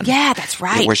Stone one. Yeah, that's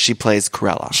right. Where she plays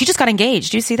Cruella. She just got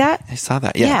engaged. Do you see that? I saw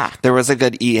that. Yeah. There was a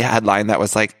good headline that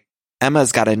was like,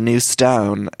 Emma's got a new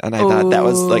stone. And I thought that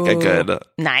was like a good...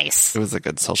 Nice. It was a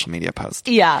good social media post.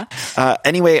 Yeah.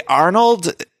 Anyway,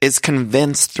 Arnold is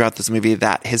convinced throughout this movie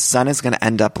that his son is going to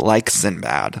end up like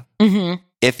Sinbad. Mm-hmm.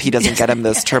 If he doesn't get him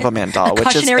this Turbo Man doll,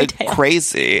 which is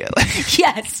crazy.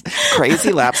 Yes.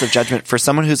 Crazy lapse of judgment for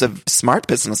someone who's a smart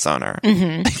business owner.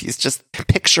 Mm-hmm. He's just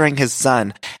picturing his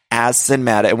son as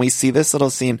Sinbad. And we see this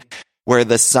little scene where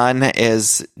the son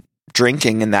is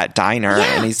drinking in that diner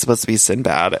and he's supposed to be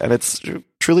Sinbad. And it's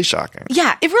truly shocking.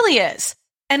 Yeah, it really is.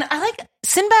 And I like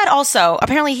Sinbad also.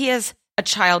 Apparently he is a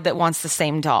child that wants the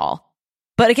same doll.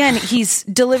 But again, he's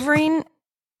delivering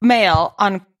mail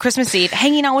on Christmas Eve,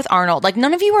 hanging out with Arnold. Like,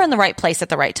 none of you are in the right place at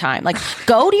the right time. Like,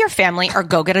 go to your family or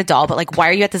go get a doll, but like, why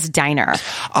are you at this diner?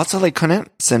 Also, like,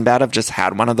 couldn't Sinbad have just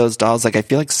had one of those dolls? Like, I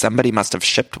feel like somebody must have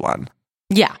shipped one.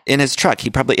 Yeah. In his truck. He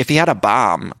probably, if he had a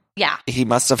bomb, he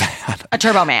must have had a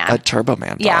Turbo Man. A Turbo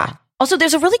Man doll. Yeah. Also,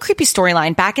 there's a really creepy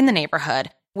storyline back in the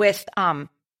neighborhood with Bill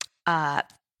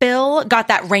got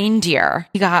that reindeer.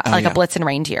 He got a Blitzen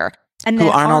reindeer. And then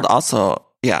Arnold also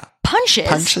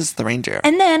punches the reindeer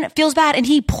and then feels bad and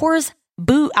he pours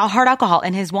hard alcohol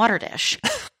in his water dish.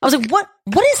 I was like,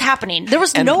 what is happening? There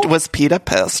was was PETA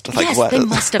pissed? Like, yes, what? They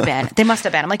must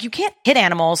have been. I'm like, you can't hit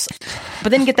animals,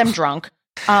 but then get them drunk.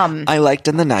 I liked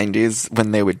in the 90s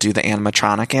when they would do the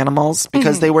animatronic animals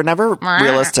because they were never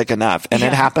realistic enough. And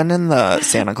it happened in the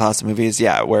Santa Claus movies,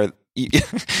 where you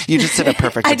just did a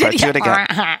perfect approach. Do it again.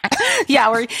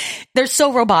 Where they're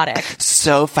so robotic.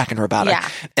 So fucking robotic. Yeah.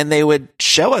 And they would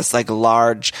show us like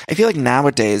large, I feel like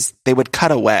nowadays they would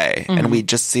cut away and we'd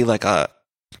just see like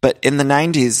but in the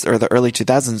 90s or the early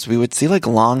 2000s, we would see like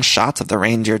long shots of the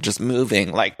reindeer just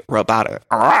moving like robotic.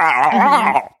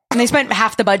 And they spent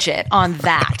half the budget on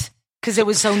that because it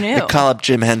was so new. They call up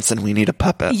Jim Henson, we need a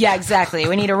puppet. Yeah, exactly.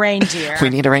 We need a reindeer. We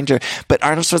need a reindeer. But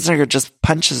Arnold Schwarzenegger just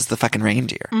punches the fucking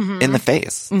reindeer in the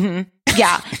face. Mm-hmm.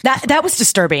 Yeah, that was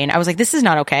disturbing. I was like, this is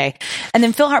not okay. And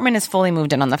then Phil Hartman has fully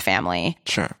moved in on the family.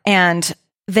 Sure. And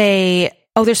they're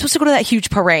supposed to go to that huge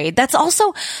parade. This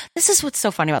is what's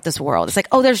so funny about this world. It's like,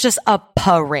 there's just a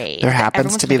parade. There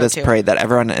happens to be this parade that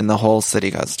everyone in the whole city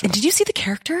goes to. And did you see the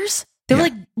characters? They were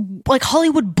like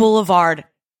Hollywood Boulevard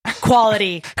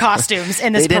quality costumes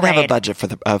in this parade. They didn't have a budget for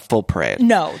the full parade.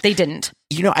 No, they didn't.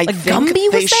 I think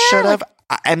Gumby they should have,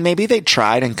 and maybe they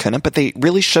tried and couldn't, but they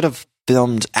really should have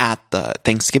filmed at the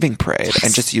Thanksgiving parade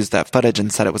and just used that footage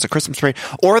and said it was a Christmas parade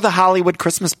or the Hollywood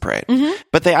Christmas parade.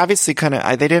 But they obviously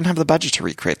they didn't have the budget to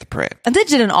recreate the parade. And they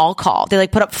did an all call. They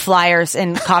put up flyers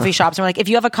in coffee shops and were like, if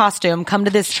you have a costume, come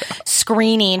to this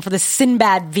screening for the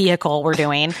Sinbad vehicle we're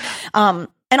doing.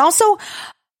 And also,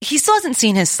 he still hasn't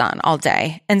seen his son all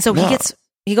day. And so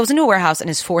he goes into a warehouse and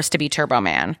is forced to be Turbo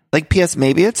Man. Like, P.S.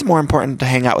 maybe it's more important to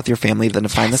hang out with your family than to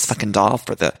find this fucking doll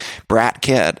for the brat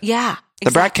kid. Yeah.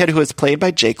 The brat kid who was played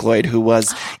by Jake Lloyd, who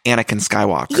was Anakin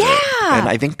Skywalker. Yeah. And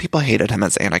I think people hated him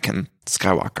as Anakin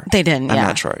Skywalker. They didn't, I'm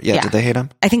not sure. Yeah, did they hate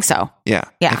him? I think so. Yeah.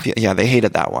 Yeah. They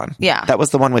hated that one. Yeah. That was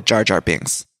the one with Jar Jar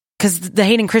Binks. Because the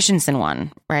Hayden Christensen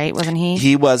one, right? Wasn't he?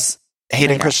 He was...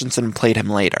 Hayden Christensen played him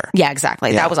later. Yeah,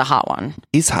 exactly. Yeah. That was a hot one.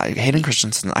 He's hot. Hayden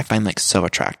Christensen, I find so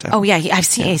attractive. Oh yeah, I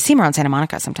see him around Santa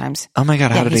Monica sometimes. Oh my God,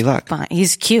 how did he look? Fun.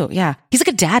 He's cute. Yeah, he's like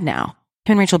a dad now.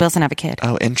 Him and Rachel Bilson have a kid.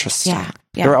 Oh, interesting. Yeah.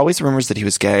 There were always rumors that he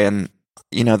was gay, and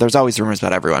there's always rumors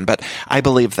about everyone, but I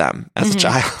believed them as a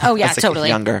child. Oh yeah, as a totally.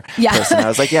 Younger person. I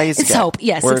was like, yeah, he's it's gay. hope.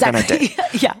 Yes, we're exactly.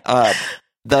 gonna date. Yeah.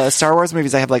 The Star Wars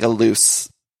movies, I have like a loose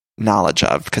knowledge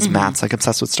of because Matt's like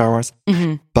obsessed with Star Wars,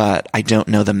 but I don't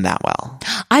know them that well.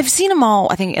 I've seen them all,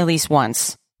 I think, at least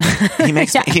once. He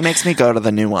makes me go to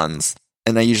the new ones,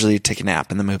 and I usually take a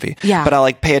nap in the movie. Yeah, but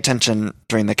I pay attention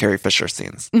during the Carrie Fisher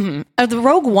scenes. The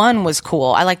Rogue One was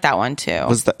cool. I like that one too.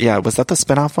 Was that the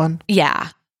spinoff one? Yeah,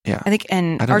 I think,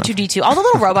 and R2D2. All the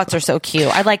little robots are so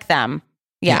cute. I like them.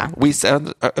 Yeah. We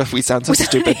sound so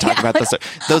stupid talking about this.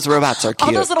 Those robots are cute.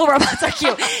 All those little robots are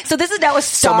cute. So this is now a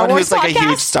Star Someone Wars who's like podcast? a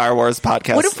huge Star Wars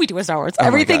podcast. What if we do a Star Wars? Oh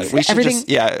Everything. We should just,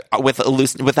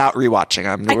 without rewatching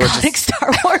them. Iconic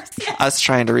Star Wars. Us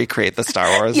trying to recreate the Star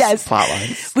Wars plot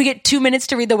lines. We get 2 minutes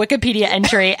to read the Wikipedia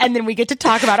entry, and then we get to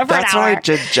talk about it for an hour. That's why I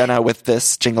did Jenna with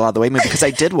this Jingle All The Way movie, because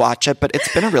I did watch it, but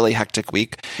it's been a really hectic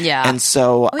week. Yeah. And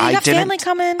so I didn't. Family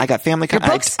coming? I got family coming.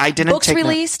 I didn't books take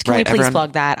released. Can we please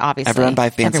plug that? Obviously, everyone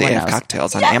buy Fancy AF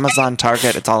cocktails on Amazon,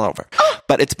 Target. It's all over.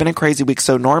 But it's been a crazy week.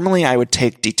 So normally I would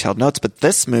take detailed notes, but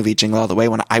this movie, Jingle All The Way,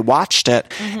 when I watched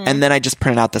it, and then I just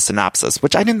printed out the synopsis,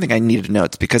 which I didn't think I needed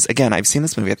notes because, again, I've seen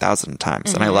this movie 1,000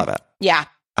 times and I love it. Yeah.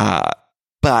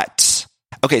 But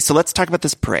okay, so let's talk about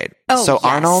this parade.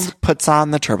 Arnold puts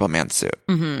on the Turbo Man suit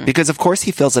because, of course,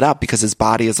 he fills it out because his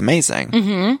body is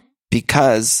amazing.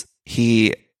 Because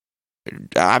he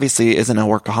obviously isn't a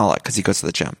workaholic because he goes to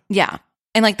the gym. Yeah.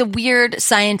 And like the weird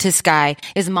scientist guy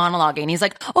is monologuing. He's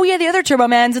like, oh yeah, the other Turbo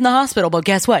Man's in the hospital, but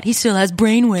guess what? He still has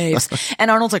brainwaves. And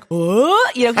Arnold's like,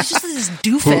 what? He's just this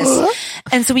doofus.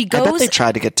 And so he goes. I bet they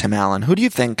tried to get Tim Allen. Who do you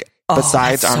think,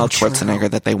 besides Arnold Schwarzenegger,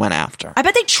 that they went after? I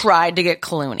bet they tried to get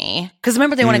Clooney. Because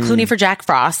remember, they wanted Clooney for Jack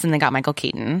Frost and they got Michael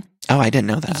Keaton. Oh, I didn't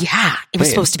know that. Yeah. It was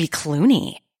supposed to be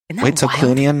Clooney. So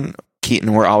Clooney and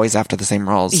Keaton were always after the same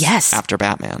roles. Yes. After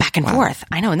Batman. Back and forth.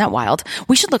 I know, isn't that wild?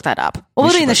 We should look that up. We'll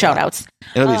put it in the show notes.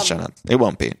 It'll be the show notes. It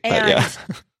won't be, but yeah.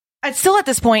 Still at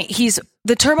this point,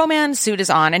 the Turbo Man suit is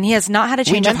on and he has not had a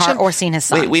change of heart or seen his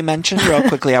son. Wait, we mentioned real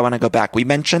quickly, I want to go back. We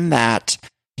mentioned that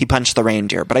he punched the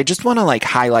reindeer, but I just want to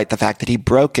highlight the fact that he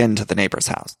broke into the neighbor's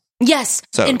house. Yes.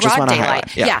 So in just broad daylight.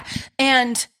 Highlight. Yeah.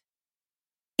 And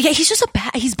yeah, he's just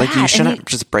he's bad. You shouldn't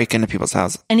just break into people's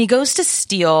houses. And he goes to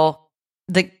steal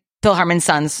the Phil Hartman's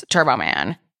son's Turbo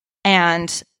Man.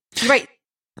 And right.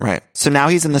 Right. So now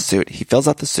he's in the suit. He fills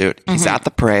out the suit. He's at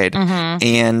the parade,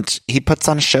 and he puts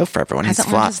on a show for everyone.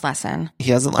 Hasn't learned his lesson.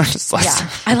 He hasn't learned his lesson.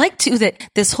 Yeah. I like, too, that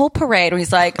this whole parade where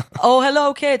he's like, oh,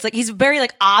 hello, kids. Like, he's very,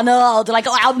 like, Arnold. Like,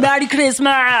 oh, Merry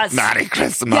Christmas. Merry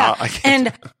Christmas. Yeah.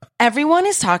 And everyone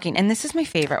is talking, and this is my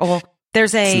favorite. Well,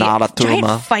 there's a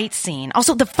giant fight scene.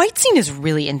 Also, the fight scene is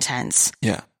really intense.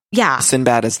 Yeah. Yeah.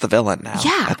 Sinbad is the villain now.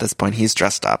 Yeah. At this point, he's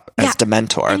dressed up as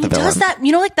Dementor, the villain. He does that,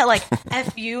 you know, like that, like,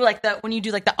 F you, like the, when you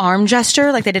do like the arm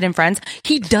gesture, like they did in Friends,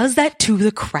 he does that to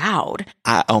the crowd.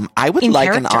 I would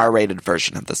like an R-rated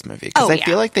version of this movie, because I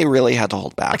feel like they really had to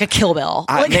hold back. Like a Kill Bill.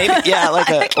 Maybe,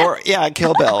 yeah, a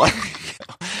Kill Bill.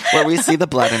 Where we see the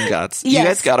blood and guts. Yes. You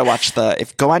guys gotta watch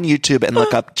go on YouTube and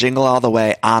look up Jingle All The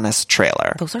Way Honest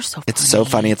trailer. Those are so funny. It's so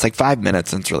funny. It's like 5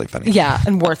 minutes and it's really funny. Yeah,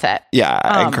 and worth it. Yeah,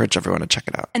 I encourage everyone to check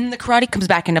it out. And the karate comes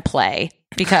back into play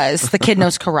because the kid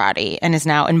knows karate and is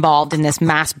now involved in this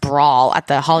mass brawl at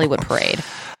the Hollywood parade.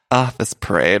 This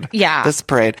parade. Yeah. This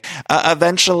parade.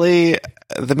 Eventually,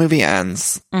 the movie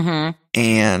ends,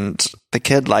 and the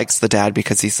kid likes the dad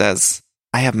because he says,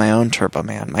 I have my own Turbo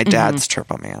Man. My dad's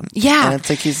Turbo Man. Yeah. And it's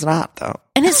like, he's not, though.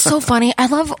 And it's so funny. I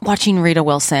love watching Rita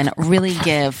Wilson really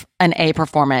give an A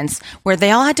performance where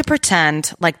they all had to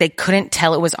pretend like they couldn't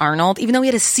tell it was Arnold, even though he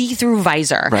had a see-through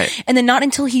visor. Right. And then not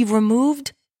until he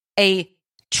removed a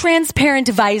transparent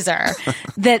visor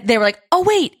that they were like, oh,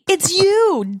 wait, it's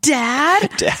you, Dad.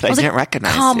 Dad, I didn't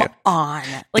recognize you. Come on.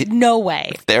 Like, no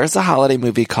way. There's a holiday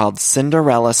movie called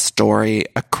Cinderella Story,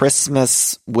 A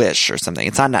Christmas Wish or something.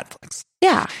 It's on Netflix.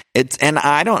 Yeah.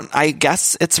 I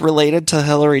guess it's related to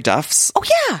Hilary Duff's. Oh,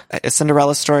 yeah. A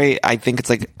Cinderella Story. I think it's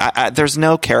like, there's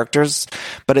no characters,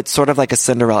 but it's sort of like a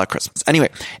Cinderella Christmas. Anyway,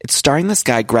 it's starring this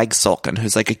guy, Greg Sulkin,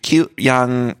 who's like a cute,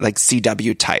 young, like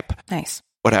CW type. Nice.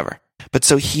 Whatever. But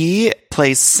so he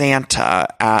plays Santa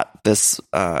at this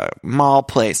mall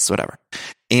place, whatever.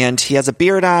 And he has a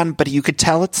beard on, but you could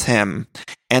tell it's him.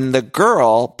 And the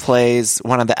girl plays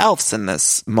one of the elves in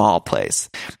this mall place.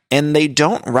 And they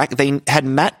they had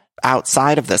met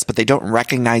outside of this, but they don't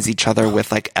recognize each other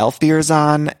with like elf ears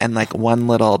on and like one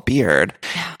little beard.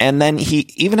 And then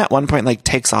he even at one point like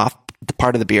takes off the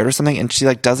part of the beard or something. And she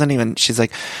like she's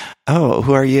like, oh,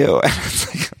 who are you? And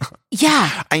it's like,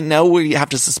 yeah. I know we have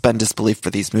to suspend disbelief for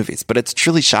these movies, but it's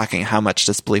truly shocking how much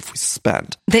disbelief we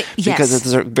suspend. Yes. Because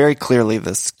it's very clearly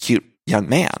this cute young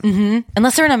man. Mm-hmm.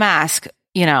 Unless they're in a mask,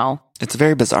 you know. It's a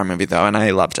very bizarre movie, though, and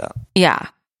I loved it. Yeah.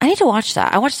 I need to watch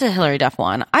that. I watched the Hilary Duff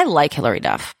one. I like Hilary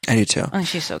Duff. I do, too. Oh,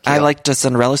 she's so cute. I liked a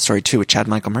Cinderella Story, too, with Chad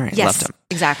Michael Murray. Yes, loved him.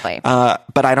 Exactly.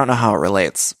 But I don't know how it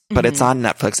relates. But it's on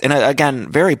Netflix. And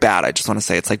again, very bad, I just want to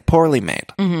say. It's like poorly made.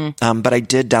 But I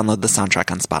did download the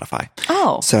soundtrack on Spotify.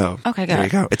 Oh. So okay, good. There you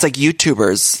go. It's like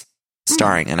YouTubers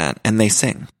starring in it, and they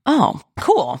sing. Oh,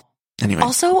 cool. Anyway,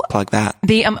 also, plug that.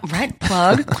 The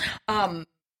plug.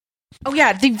 Oh,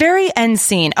 yeah, the very end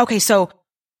scene. Okay, so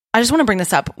I just want to bring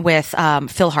this up with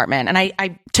Phil Hartman. And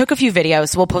I took a few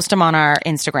videos. We'll post them on our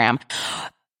Instagram.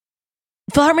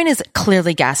 Phil Hartman is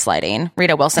clearly gaslighting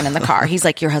Rita Wilson in the car. He's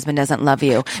like, your husband doesn't love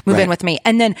you. Move in with me.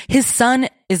 And then his son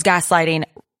is gaslighting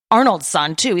Arnold's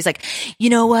son, too. He's like, you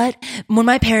know what? When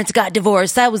my parents got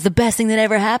divorced, that was the best thing that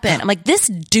ever happened. I'm like, this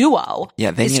duo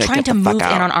is trying to move in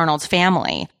on Arnold's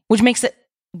family, which makes it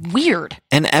weird.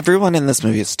 And everyone in this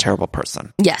movie is a terrible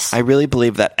person. Yes. I really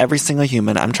believe that every single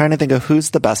human, I'm trying to think of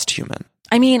who's the best human.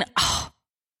 I mean,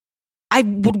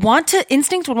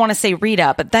 instinct would want to say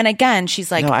Rita, but then again,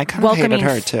 she's like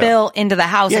welcoming Phil into the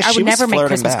house. Yeah, I would never make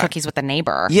Christmas cookies with a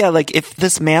neighbor. Yeah, like if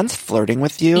this man's flirting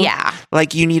with you,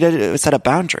 like you need to set up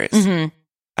boundaries. Mm-hmm.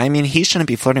 I mean, he shouldn't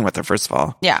be flirting with her, first of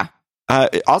all. Yeah.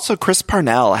 Also, Chris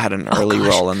Parnell had an early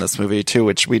role in this movie too,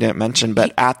 which we didn't mention,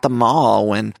 but at the mall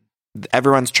when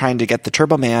everyone's trying to get the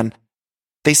Turbo Man,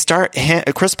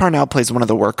 Chris Parnell plays one of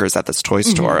the workers at this toy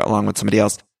store along with somebody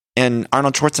else. And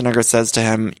Arnold Schwarzenegger says to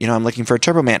him, I'm looking for a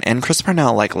Turbo Man. And Chris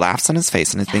Parnell like laughs in his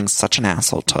face and is being such an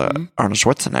asshole to Arnold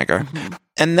Schwarzenegger. Mm-hmm.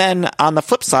 And then on the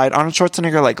flip side, Arnold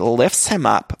Schwarzenegger like lifts him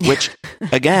up, which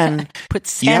again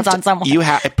puts hands on someone.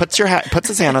 Puts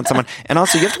his hand on someone. And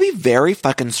also you have to be very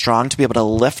fucking strong to be able to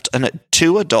lift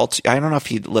two adults. I don't know if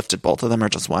he lifted both of them or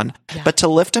just one, but to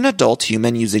lift an adult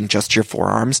human using just your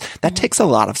forearms, that takes a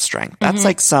lot of strength. That's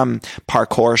like some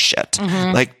parkour shit.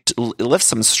 Like lifts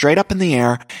them straight up in the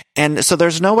air. And so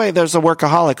there's no way there's a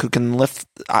workaholic who can lift.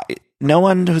 No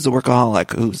one who's a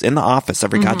workaholic who's in the office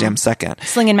every goddamn second.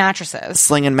 Slinging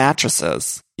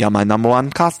mattresses. You're my number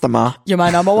one customer.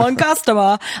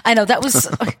 I know, that was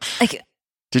like...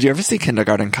 Did you ever see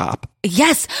Kindergarten Cop?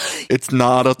 Yes. It's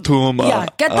not a tumor. Yeah,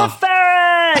 get the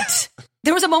ferret!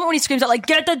 There was a moment when he screams out like,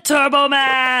 "Get the Turbo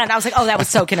Man!" I was like, "Oh, that was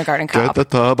so Kindergarten Cop." Get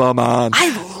the Turbo Man. I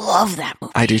love that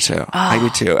movie. I do too. I do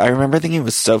too. I remember thinking it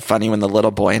was so funny when the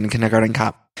little boy in Kindergarten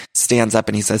Cop stands up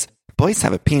and he says, "Boys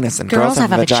have a penis and girls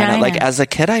have a vagina." Like as a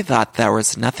kid, I thought there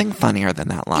was nothing funnier than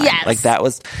that line. Yes. Like that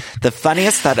was the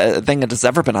funniest thing that has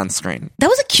ever been on screen. That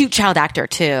was a cute child actor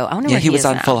too. I wonder where he was is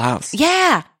on now. Full House.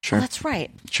 Yeah, sure, that's right.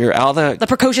 Sure, all the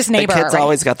precocious neighbor. The kids right?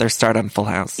 always got their start on Full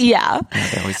House. Yeah,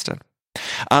 they always did.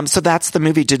 So that's the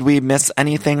movie. Did we miss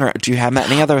anything, or do you have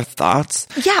any other thoughts?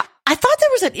 Yeah, I thought there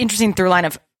was an interesting through line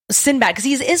of Sinbad because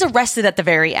he is arrested at the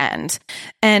very end,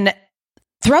 and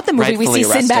throughout the movie we see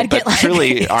arrested, Sinbad get like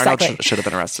truly Arnold exactly. should have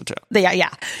been arrested too. Yeah.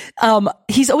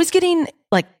 He's always getting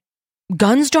like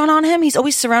guns drawn on him. He's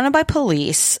always surrounded by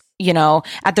police,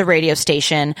 at the radio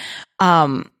station.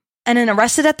 And then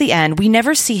arrested at the end. We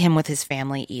never see him with his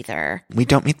family either. We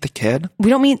don't meet the kid. We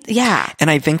don't meet, yeah. And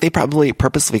I think they probably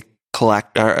purposely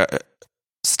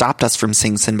stopped us from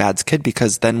seeing Sinbad's kid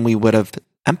because then we would have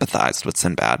empathized with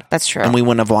Sinbad. That's true. And we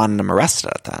wouldn't have wanted him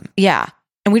arrested then. Yeah.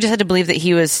 And we just had to believe that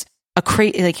he was a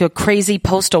crazy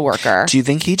postal worker. Do you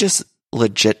think he just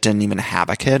legit didn't even have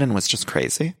a kid and was just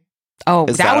crazy? Oh,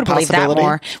 Is that would believe that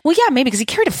more. Well, yeah, maybe because he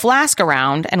carried a flask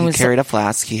around and He carried a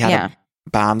flask. He had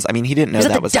bombs. I mean, he didn't know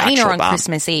that was actual diner on bomb.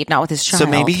 Christmas Eve, not with his child. So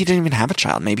maybe he didn't even have a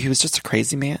child. Maybe he was just a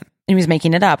crazy man. And he was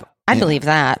making it up. I believe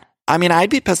that. I mean, I'd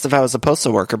be pissed if I was a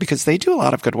postal worker because they do a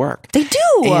lot of good work. They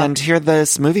do. And here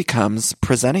this movie comes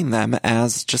presenting them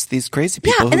as just these crazy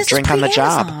people who drink on the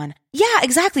job. Yeah,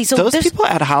 exactly. So those people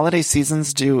at holiday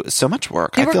seasons do so much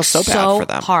work. I feel so bad for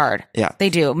them. Hard. Yeah. They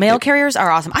do. Mail carriers are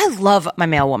awesome. I love my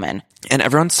mail woman. And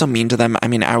everyone's so mean to them. I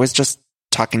mean, I was just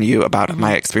talking to you about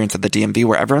my experience at the DMV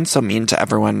where everyone's so mean to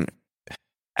everyone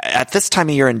at this time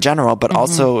of year in general, but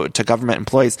also to government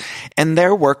employees. And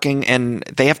they're working and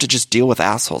they have to just deal with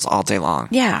assholes all day long.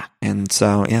 Yeah. And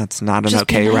so, it's not an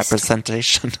okay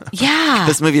representation. Yeah.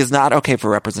 This movie is not okay for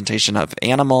representation of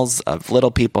animals, of little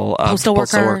people, of postal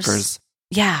workers.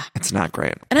 Yeah. It's not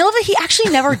great. And I love that he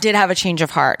actually never did have a change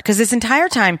of heart because this entire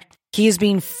time he is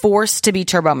being forced to be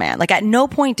Turbo Man. Like at no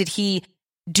point did he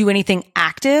do anything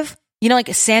active.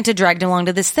 Like Santa dragged him along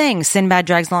to this thing. Sinbad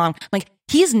drags along. Like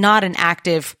he is not an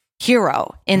active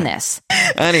hero in this.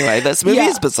 Anyway, this movie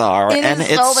is bizarre and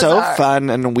it's so fun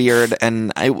and weird.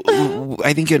 And I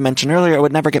think you had mentioned earlier, it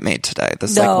would never get made today.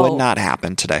 This would not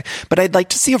happen today. But I'd like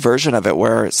to see a version of it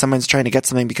where someone's trying to get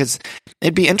something because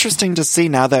it'd be interesting to see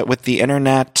now that with the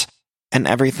internet and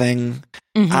everything,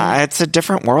 it's a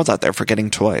different world out there for getting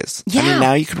toys. Yeah. I mean,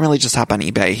 now you can really just hop on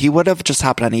eBay. He would have just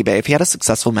hopped on eBay. If he had a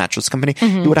successful mattress company,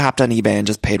 he would have hopped on eBay and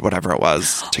just paid whatever it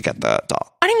was to get the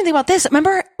doll. I didn't even think about this.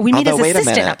 Remember, we need his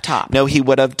assistant up top. No, he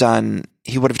would have done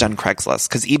Craigslist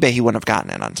because eBay he wouldn't have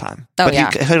gotten it on time. Oh, but he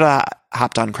could have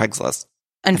hopped on Craigslist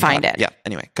and find it. Yeah.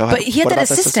 Anyway, go ahead. But he had that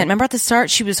assistant. Remember at the start,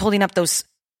 she was holding up those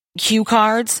cue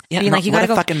cards, being like, "You gotta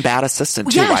go." Fucking bad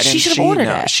assistant too. Yeah, Why she didn't should have ordered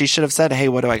it. She should have said, "Hey,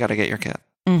 what do I got to get your kid?"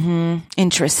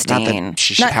 Interesting. Not that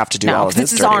she should have to do all of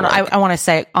his this is dirty Arnold. work. I want to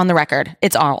say on the record,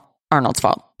 it's Arnold's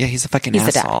fault. Yeah, he's a fucking He's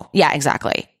the asshole. dad. Yeah,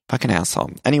 exactly. Fucking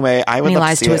asshole. Anyway, I would he love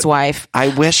lies to see to his wife. I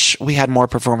wish we had more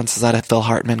performances out of Phil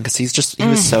Hartman because he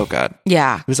was so good.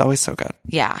 Yeah. He was always so good.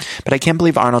 Yeah. But I can't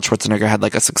believe Arnold Schwarzenegger had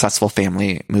like a successful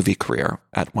family movie career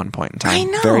at one point in time. I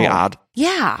know. Very odd.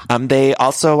 Yeah. They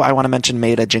also, I want to mention,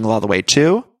 made a Jingle All The Way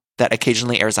 2 that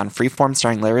occasionally airs on Freeform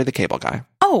starring Larry the Cable Guy.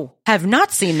 Oh, have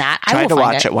not seen that. I Tried will to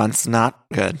find watch it once. Not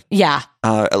good. Yeah.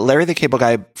 Larry the Cable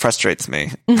Guy frustrates me.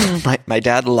 My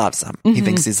dad loves him. He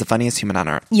thinks he's the funniest human on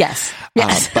earth. Yes.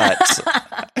 But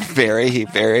very,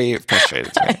 very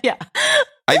frustrated me. Yeah.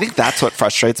 I think that's what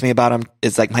frustrates me about him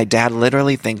is like my dad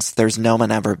literally thinks there's no one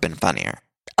ever been funnier.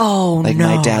 Oh, like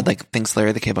no. My dad thinks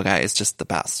Larry the Cable Guy is just the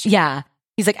best. Yeah.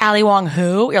 He's like, Ali Wong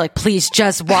who? You're like, please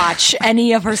just watch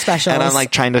any of her specials. And I'm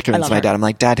like trying to convince my dad. I'm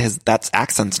like, Dad, that's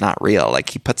accent's not real. Like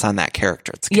he puts on that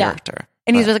character. It's a character.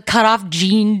 And he's with a cut off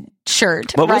jean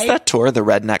shirt. What was that tour? The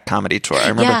Redneck Comedy Tour. I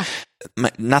remember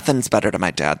nothing's better to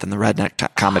my dad than the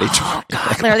Redneck Comedy Tour.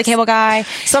 God, Larry the Cable Guy.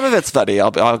 Some of it's funny.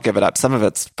 I'll give it up. Some of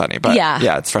it's funny, but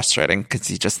yeah, it's frustrating because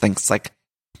he just thinks like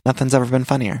nothing's ever been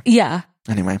funnier. Yeah.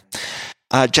 Anyway.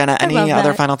 Jenna, any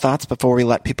other final thoughts before we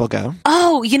let people go?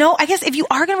 Oh, I guess if you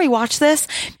are going to rewatch this,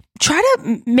 try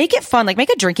to make it fun, like make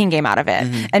a drinking game out of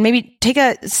it and maybe take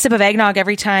a sip of eggnog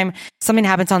every time something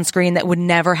happens on screen that would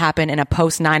never happen in a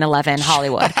post 9/11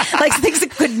 Hollywood. Like things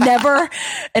that could never,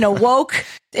 in a woke,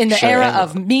 in the era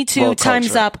of Me Too,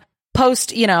 Time's Up,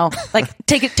 post, like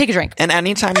take a drink. And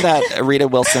anytime that Rita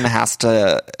Wilson has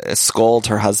to scold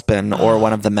her husband or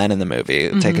one of the men in the movie,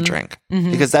 take a drink.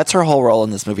 Because that's her whole role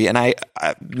in this movie. And I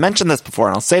mentioned this before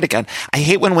and I'll say it again. I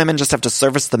hate when women just have to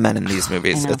service the men in these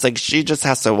movies. It's like she just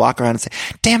has to walk around and say,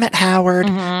 damn it, Howard.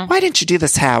 Why didn't you do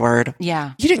this, Howard?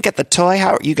 Yeah. You didn't get the toy,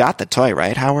 Howard. You got the toy,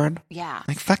 right, Howard? Yeah.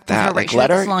 Like, fuck that. Like, let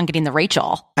her. Long getting the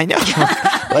Rachel. I know.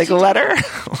 Like, let her.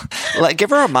 Like, give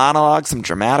her a monologue, some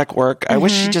dramatic work. I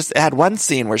wish she just had one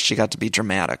scene where she got to be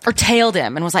dramatic. Or tailed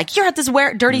him and was like, you're at this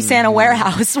dirty Santa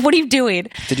warehouse. What are you doing?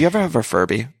 Did you ever have a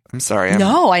Furby? I'm sorry.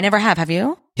 No, I never have. Have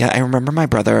you? Yeah, I remember my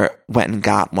brother went and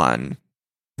got one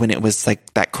when it was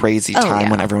like that crazy time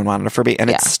when everyone wanted a Furby. And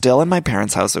it's still in my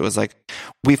parents' house. It was like,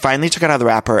 we finally took it out of the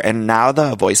wrapper and now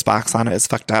the voice box on it is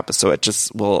fucked up. So it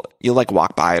just you'll like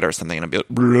walk by it or something and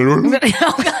it'll be like,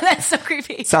 oh God, that's so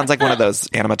creepy. Sounds like one of those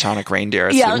animatronic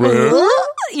reindeers. Yeah.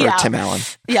 Or Tim Allen.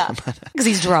 Yeah. Because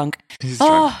he's drunk. He's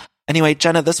drunk. Anyway,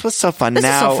 Jenna, this was so fun. This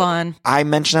is so fun. I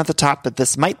mentioned at the top that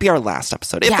this might be our last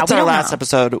episode. If it's our last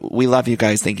episode, we love you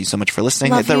guys. Thank you so much for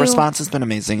listening. The response has been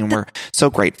amazing, and we're so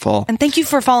grateful. And thank you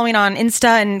for following on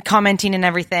Insta and commenting and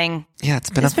everything. Yeah,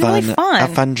 it's been really fun.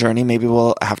 A fun journey. Maybe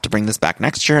we'll have to bring this back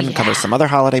next year and cover some other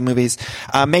holiday movies.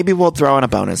 Maybe we'll throw in a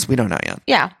bonus. We don't know yet.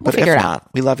 Yeah, we'll but figure if it not, out.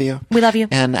 We love you. We love you.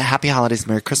 And happy holidays,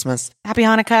 Merry Christmas. Happy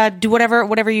Hanukkah. Do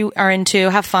whatever you are into.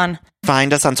 Have fun.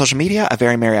 Find us on social media, A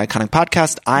Very Merry Iconic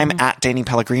Podcast. I'm at Danny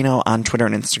Pellegrino on Twitter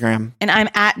and Instagram. And I'm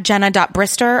at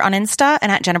Jenna.Brister on Insta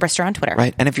and at Jenna Brister on Twitter.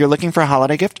 Right. And if you're looking for a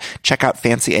holiday gift, check out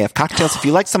Fancy AF Cocktails. If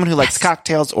you like someone who likes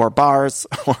cocktails or bars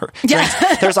or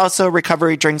drinks, there's also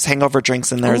recovery drinks, hangover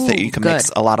drinks in there that you can mix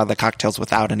a lot of the cocktails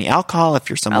without any alcohol. If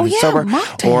you're someone who's sober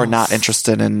or not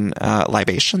interested in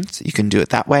libations, you can do it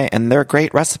that way. And they're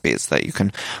great recipes that you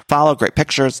can follow, great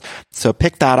pictures. So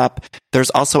pick that up.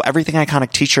 There's also Everything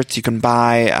Iconic t-shirts you can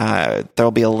buy.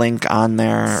 There'll be a link on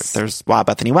there. There's Wow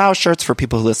Bethany Wow shirts for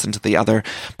people who listen to the other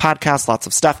podcasts, lots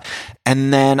of stuff.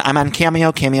 And then I'm on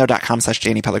Cameo,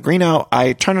 cameo.com/Danny Pellegrino.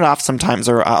 I turn it off sometimes,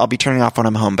 or I'll be turning it off when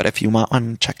I'm home, but if you want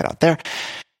one, check it out there.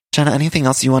 Jenna, anything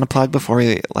else you want to plug before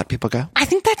we let people go? I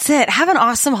think that's it. Have an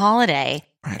awesome holiday.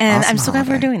 Right, and awesome I'm so glad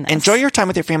we're doing this. Enjoy your time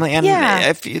with your family. And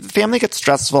if the family gets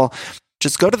stressful,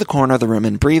 just go to the corner of the room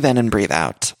and breathe in and breathe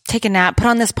out. Take a nap. Put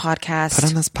on this podcast.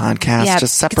 Yeah,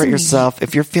 just separate yourself.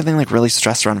 If you're feeling like really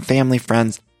stressed around family,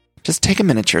 friends, just take a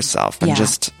minute to yourself and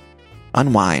just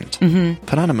unwind.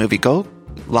 Put on a movie. Go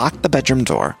lock the bedroom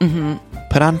door.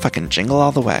 Put on fucking Jingle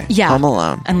All The Way. Yeah. Home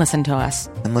Alone. And listen to us.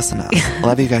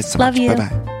 Love you guys so much. Love you.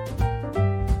 Bye-bye.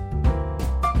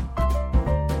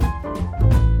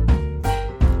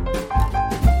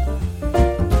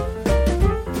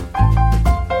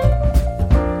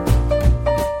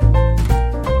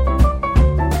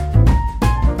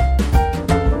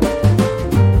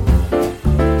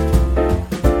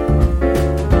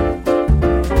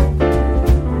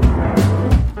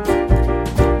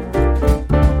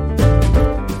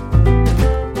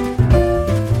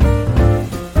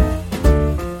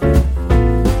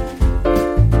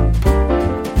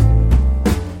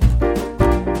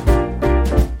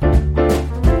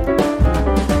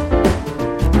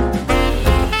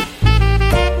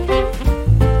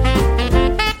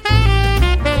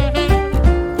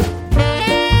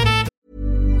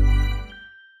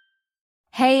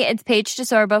 Hey, it's Paige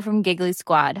DeSorbo from Giggly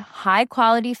Squad. High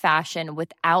quality fashion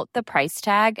without the price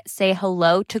tag. Say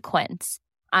hello to Quince.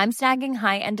 I'm snagging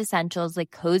high-end essentials like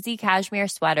cozy cashmere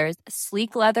sweaters,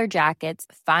 sleek leather jackets,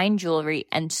 fine jewelry,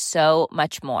 and so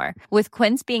much more. With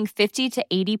Quince being 50 to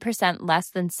 80% less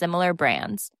than similar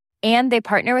brands. And they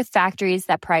partner with factories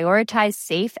that prioritize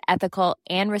safe, ethical,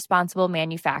 and responsible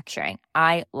manufacturing.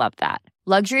 I love that.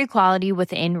 Luxury quality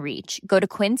within reach. Go to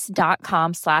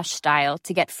quince.com/style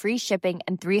to get free shipping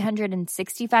and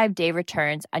 365-day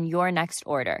returns on your next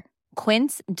order.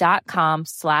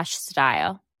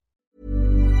 Quince.com/style.